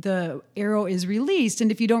the arrow is released.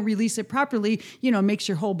 And if you don't release it properly, it makes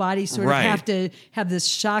your whole body sort of have to have this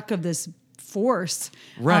shock of this force.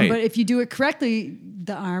 Right. But if you do it correctly,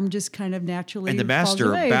 the arm just kind of naturally And the falls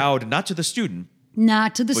master away. bowed not to the student,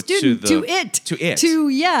 Not to the but student, to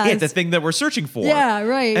it. the thing that we're searching for. Yeah,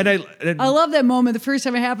 right. And I love that moment. The first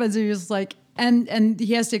time it happens, he was like, and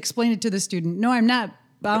he has to explain it to the student. No, I'm not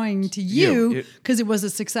bowing to you because it was a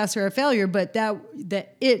success or a failure, but that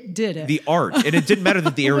it did it. the art. And it didn't matter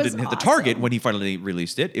that the arrow was didn't hit the awesome. target when he finally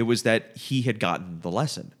released it. It was that he had gotten the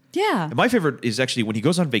lesson. Yeah. And my favorite is actually when he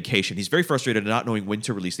goes on vacation. He's very frustrated not knowing when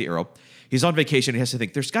to release the arrow. He's on vacation. He has to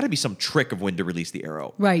think there's got to be some trick of when to release the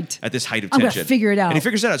arrow. Right. At this height of I'm gonna tension. figure it out. And he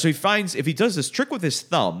figures it out. So he finds if he does this trick with his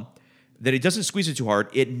thumb, that he doesn't squeeze it too hard,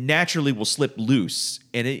 it naturally will slip loose.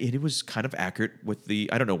 And it was kind of accurate with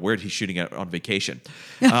I don't know where he's shooting at on vacation.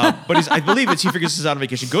 But I believe he figures this out on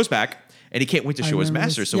vacation, goes back, and he can't wait to show his remember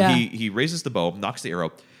master. this. So Yeah. he raises the bow, knocks the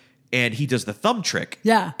arrow, and he does the thumb trick.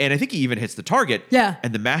 Yeah. And I think he even hits the target. Yeah.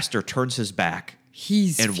 And the master turns his back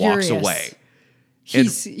He's and furious. walks away.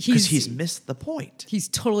 He's He's missed the point. He's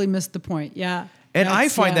totally missed the point. Yeah. And I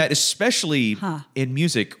That's- find yeah. that especially Huh. in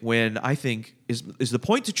music, when I think is the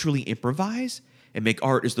point to truly improvise and make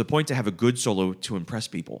art is the point to have a good solo to impress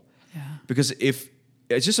people. Yeah. Because if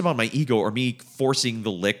it's just about my ego or me forcing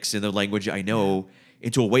the licks in the language I know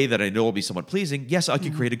into a way that I know will be somewhat pleasing, yes, I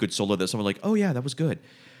could create a good solo that someone like, oh yeah, that was good.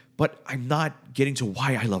 But I'm not getting to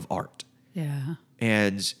why I love art. Yeah.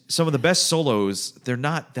 And some of the best solos, they're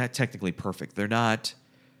not that technically perfect. They're not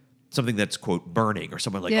something that's, quote, burning or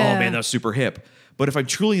something like, oh, man, that's super hip. But if I'm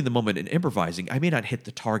truly in the moment and improvising, I may not hit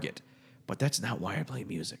the target. But that's not why I play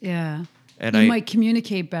music. Yeah. And you might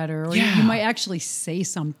communicate better, or you might actually say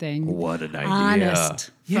something what an idea.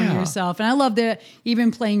 honest from yourself. And I love that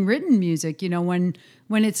even playing written music, when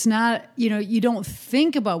it's not, you don't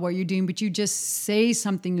think about what you're doing, but you just say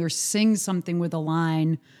something or sing something with a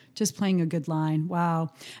line, just playing a good line. Wow.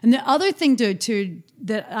 And the other thing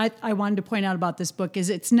that I wanted to point out about this book is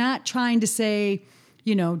it's not trying to say,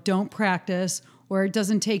 don't practice, or it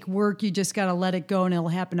doesn't take work, you just got to let it go and it'll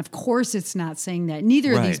happen. Of course it's not saying that.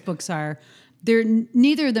 Neither of these books are.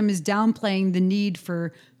 Neither of them is downplaying the need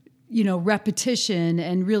for, repetition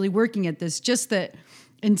and really working at this. Just that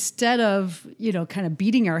instead of, kind of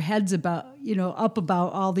beating our heads about, up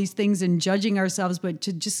about all these things and judging ourselves, but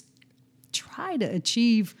to just try to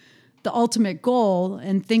achieve the ultimate goal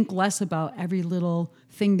and think less about every little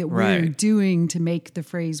thing that we're doing to make the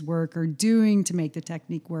phrase work or doing to make the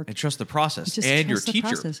technique work. And trust the process and your teacher.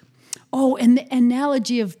 Process. Oh, and the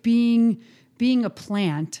analogy of being a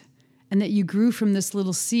plant and that you grew from this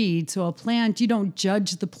little seed. So a plant, you don't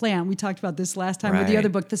judge the plant. We talked about this last time with the other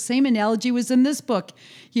book. The same analogy was in this book,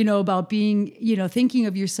 about being, thinking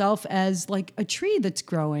of yourself as like a tree that's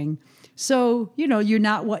growing. So, you're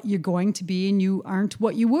not what you're going to be and you aren't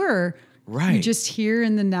what you were. Right. You're just here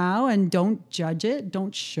in the now and don't judge it.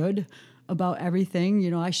 Don't should about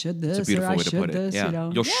everything. I should this or I should this.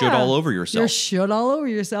 You'll should all over yourself. You'll should all over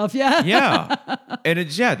yourself. Yeah. Yeah. And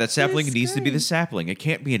that sapling needs to be the sapling. It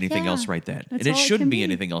can't be anything else right then. And it shouldn't be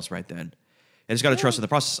anything else right then. And it's got to trust in the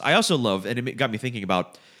process. I also love, and it got me thinking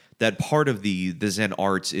about that part of the Zen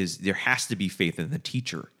arts is there has to be faith in the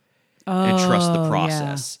teacher and trust the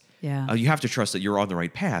process. Yeah. You have to trust that you're on the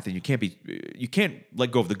right path, and you can't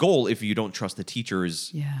let go of the goal if you don't trust the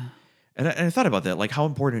teachers. Yeah. And I thought about that, like how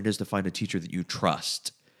important it is to find a teacher that you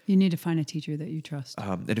trust. You need to find a teacher that you trust.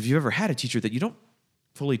 And if you've ever had a teacher that you don't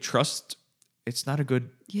fully trust, it's not a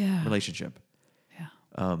good relationship. Yeah.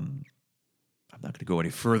 I'm not going to go any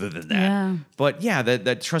further than that. Yeah. But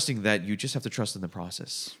that trusting that you just have to trust in the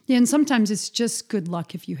process. Yeah, and sometimes it's just good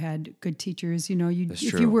luck if you had good teachers.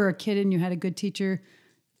 If you were a kid and you had a good teacher,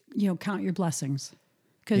 count your blessings.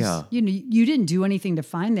 Because, you didn't do anything to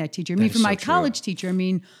find that teacher. For my college teacher,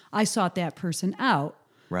 I sought that person out.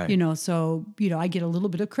 Right. So, I get a little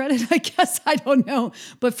bit of credit, I guess. I don't know.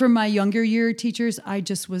 But for my younger year teachers, I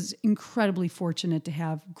just was incredibly fortunate to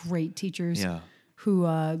have great teachers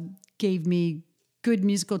who gave me good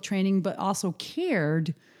musical training, but also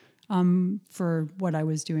cared for what I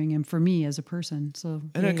was doing and for me as a person. So,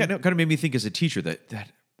 it kind of made me think as a teacher that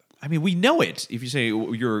we know it. If you say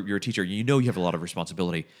you're a teacher, you have a lot of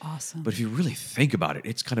responsibility. Awesome. But if you really think about it,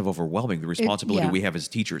 it's kind of overwhelming, the responsibility we have as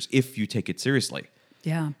teachers, if you take it seriously.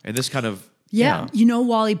 Yeah. And this kind of... Yeah.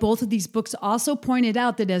 Wally, both of these books also pointed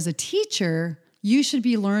out that as a teacher, you should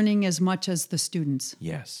be learning as much as the students.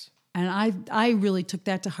 Yes. And I really took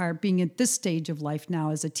that to heart, being at this stage of life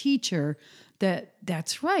now as a teacher,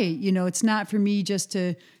 that's right. It's not for me just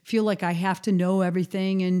to feel like I have to know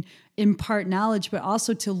everything and impart knowledge, but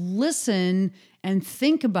also to listen and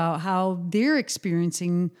think about how they're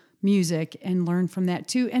experiencing music and learn from that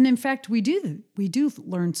too. And in fact, we do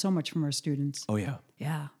learn so much from our students. Oh yeah.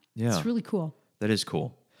 Yeah. Yeah. It's really cool. That is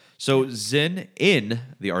cool. So Zen in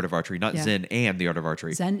the Art of Archery, not Zen and the Art of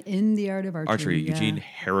Archery. Zen in the Art of Archery. Eugene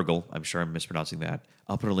Herrigel. I'm sure I'm mispronouncing that.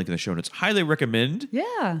 I'll put a link in the show notes. Highly recommend.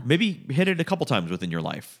 Yeah. Maybe hit it a couple times within your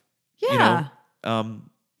life. Yeah.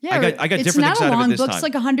 I got different things out of it this time. It's not a long book. It's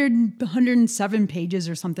like 107 pages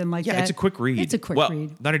or something like that. Yeah, it's a quick read. It's a quick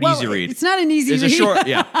read. Not an easy read. It's not an easy read. It's a short,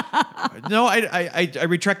 No, I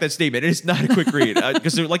retract that statement. It is not a quick read.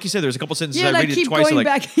 Because like you said, there's a couple sentences I read it twice. Going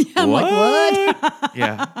back. I'm what? Like, what?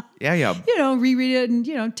 Yeah. Reread it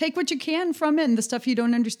and, take what you can from it, and the stuff you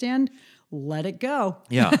don't understand, let it go.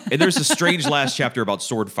 Yeah. And there's a strange last chapter about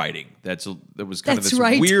sword fighting. That was kind of this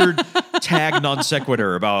right. weird tag non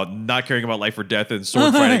sequitur about not caring about life or death and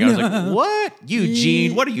sword fighting. I was like, what?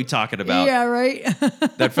 Eugene, what are you talking about? Yeah, right.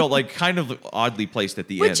 That felt like kind of oddly placed at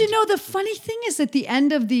the end. But the funny thing is at the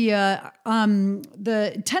end of the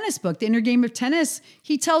tennis book, The Inner Game of Tennis,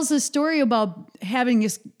 he tells a story about having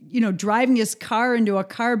his, driving his car into a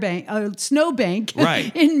snowbank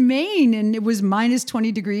in Maine, and it was minus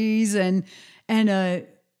 20 degrees and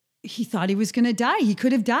he thought he was going to die. He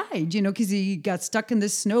could have died, because he got stuck in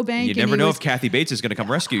this snowbank. You never know if Kathy Bates is going to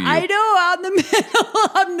come rescue you. I know, out in the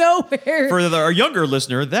middle of nowhere. For our younger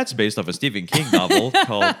listener, that's based off a Stephen King novel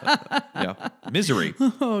called Misery.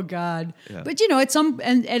 Oh, God. Yeah. But,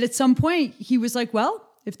 at some point, he was like, well,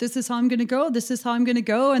 if this is how I'm going to go, this is how I'm going to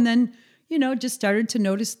go. And then, just started to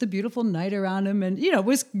notice the beautiful night around him and,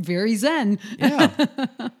 was very zen. Yeah.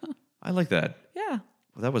 I like that. Yeah.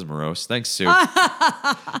 Well, that was morose. Thanks, Sue.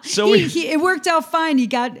 So it worked out fine. He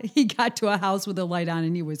got to a house with a light on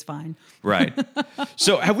and he was fine. Right.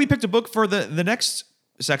 So have we picked a book for the next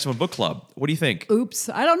Saxophone Book Club? What do you think? Oops.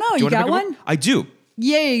 I don't know. Do you got pick a one? book? I do.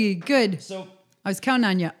 Yay. Good. So I was counting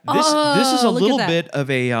on you. this is a look little at that. bit of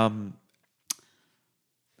a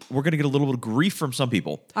we're going to get a little bit of grief from some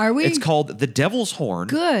people. Are we? It's called The Devil's Horn.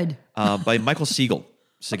 Good. By Michael Siegel.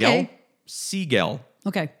 Okay. Siegel.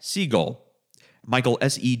 Okay. Siegel. Michael,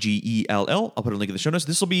 Segell. I'll put a link in the show notes.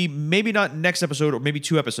 This will be maybe not next episode or maybe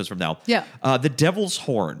 2 episodes from now. Yeah. The Devil's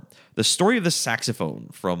Horn. The story of the saxophone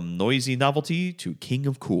from noisy novelty to king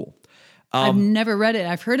of cool. I've never read it.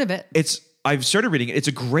 I've heard of it. I've started reading it. It's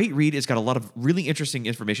a great read. It's got a lot of really interesting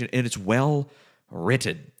information and it's well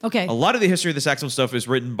written. Okay. A lot of the history of the saxophone stuff is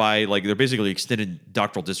written by they're basically extended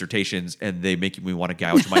doctoral dissertations and they make me want to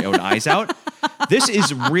gouge my own eyes out. This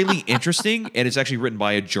is really interesting and it's actually written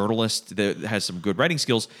by a journalist that has some good writing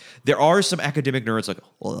skills. There are some academic nerds like,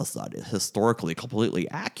 well, that's not historically completely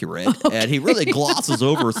accurate. Okay. And he really glosses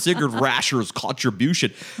over Sigurd Rascher's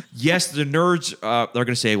contribution. Yes, the nerds are going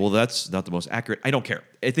to say, well, that's not the most accurate. I don't care.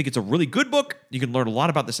 I think it's a really good book. You can learn a lot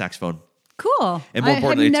about the saxophone. Cool. And more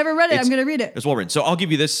importantly, I've never read it. I'm going to read it. It's well written. So I'll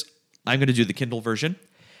give you this. I'm going to do the Kindle version.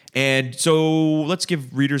 And so let's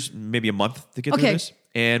give readers maybe a month to get through this.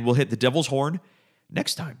 And we'll hit The Devil's Horn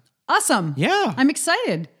next time. Awesome. Yeah. I'm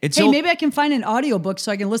excited. Maybe I can find an audiobook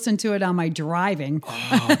so I can listen to it on my driving.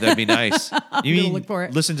 Oh, that'd be nice. You mean look for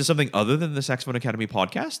it. Listen to something other than the Saxophone Academy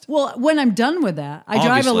podcast? Well, when I'm done with that, I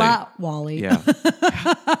drive a lot, Wally. Yeah.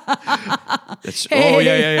 Oh,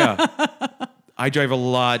 yeah. I drive a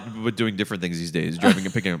lot with doing different things these days, driving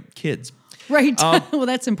and picking up kids. Right. Well,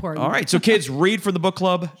 that's important. All right. So kids, read from the book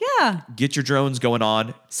club. Yeah. Get your drones going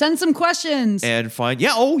on. Send some questions. And find,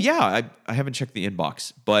 I haven't checked the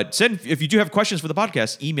inbox, but if you do have questions for the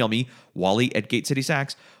podcast, email me, Wally at Gate City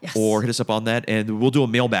Sax, or hit us up on that, and we'll do a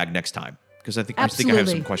mailbag next time. Because I think I have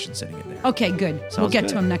some questions sitting in there. Okay, good. We'll get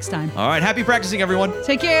to them next time. All right. Happy practicing, everyone.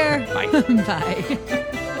 Take care. Bye.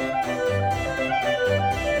 Bye.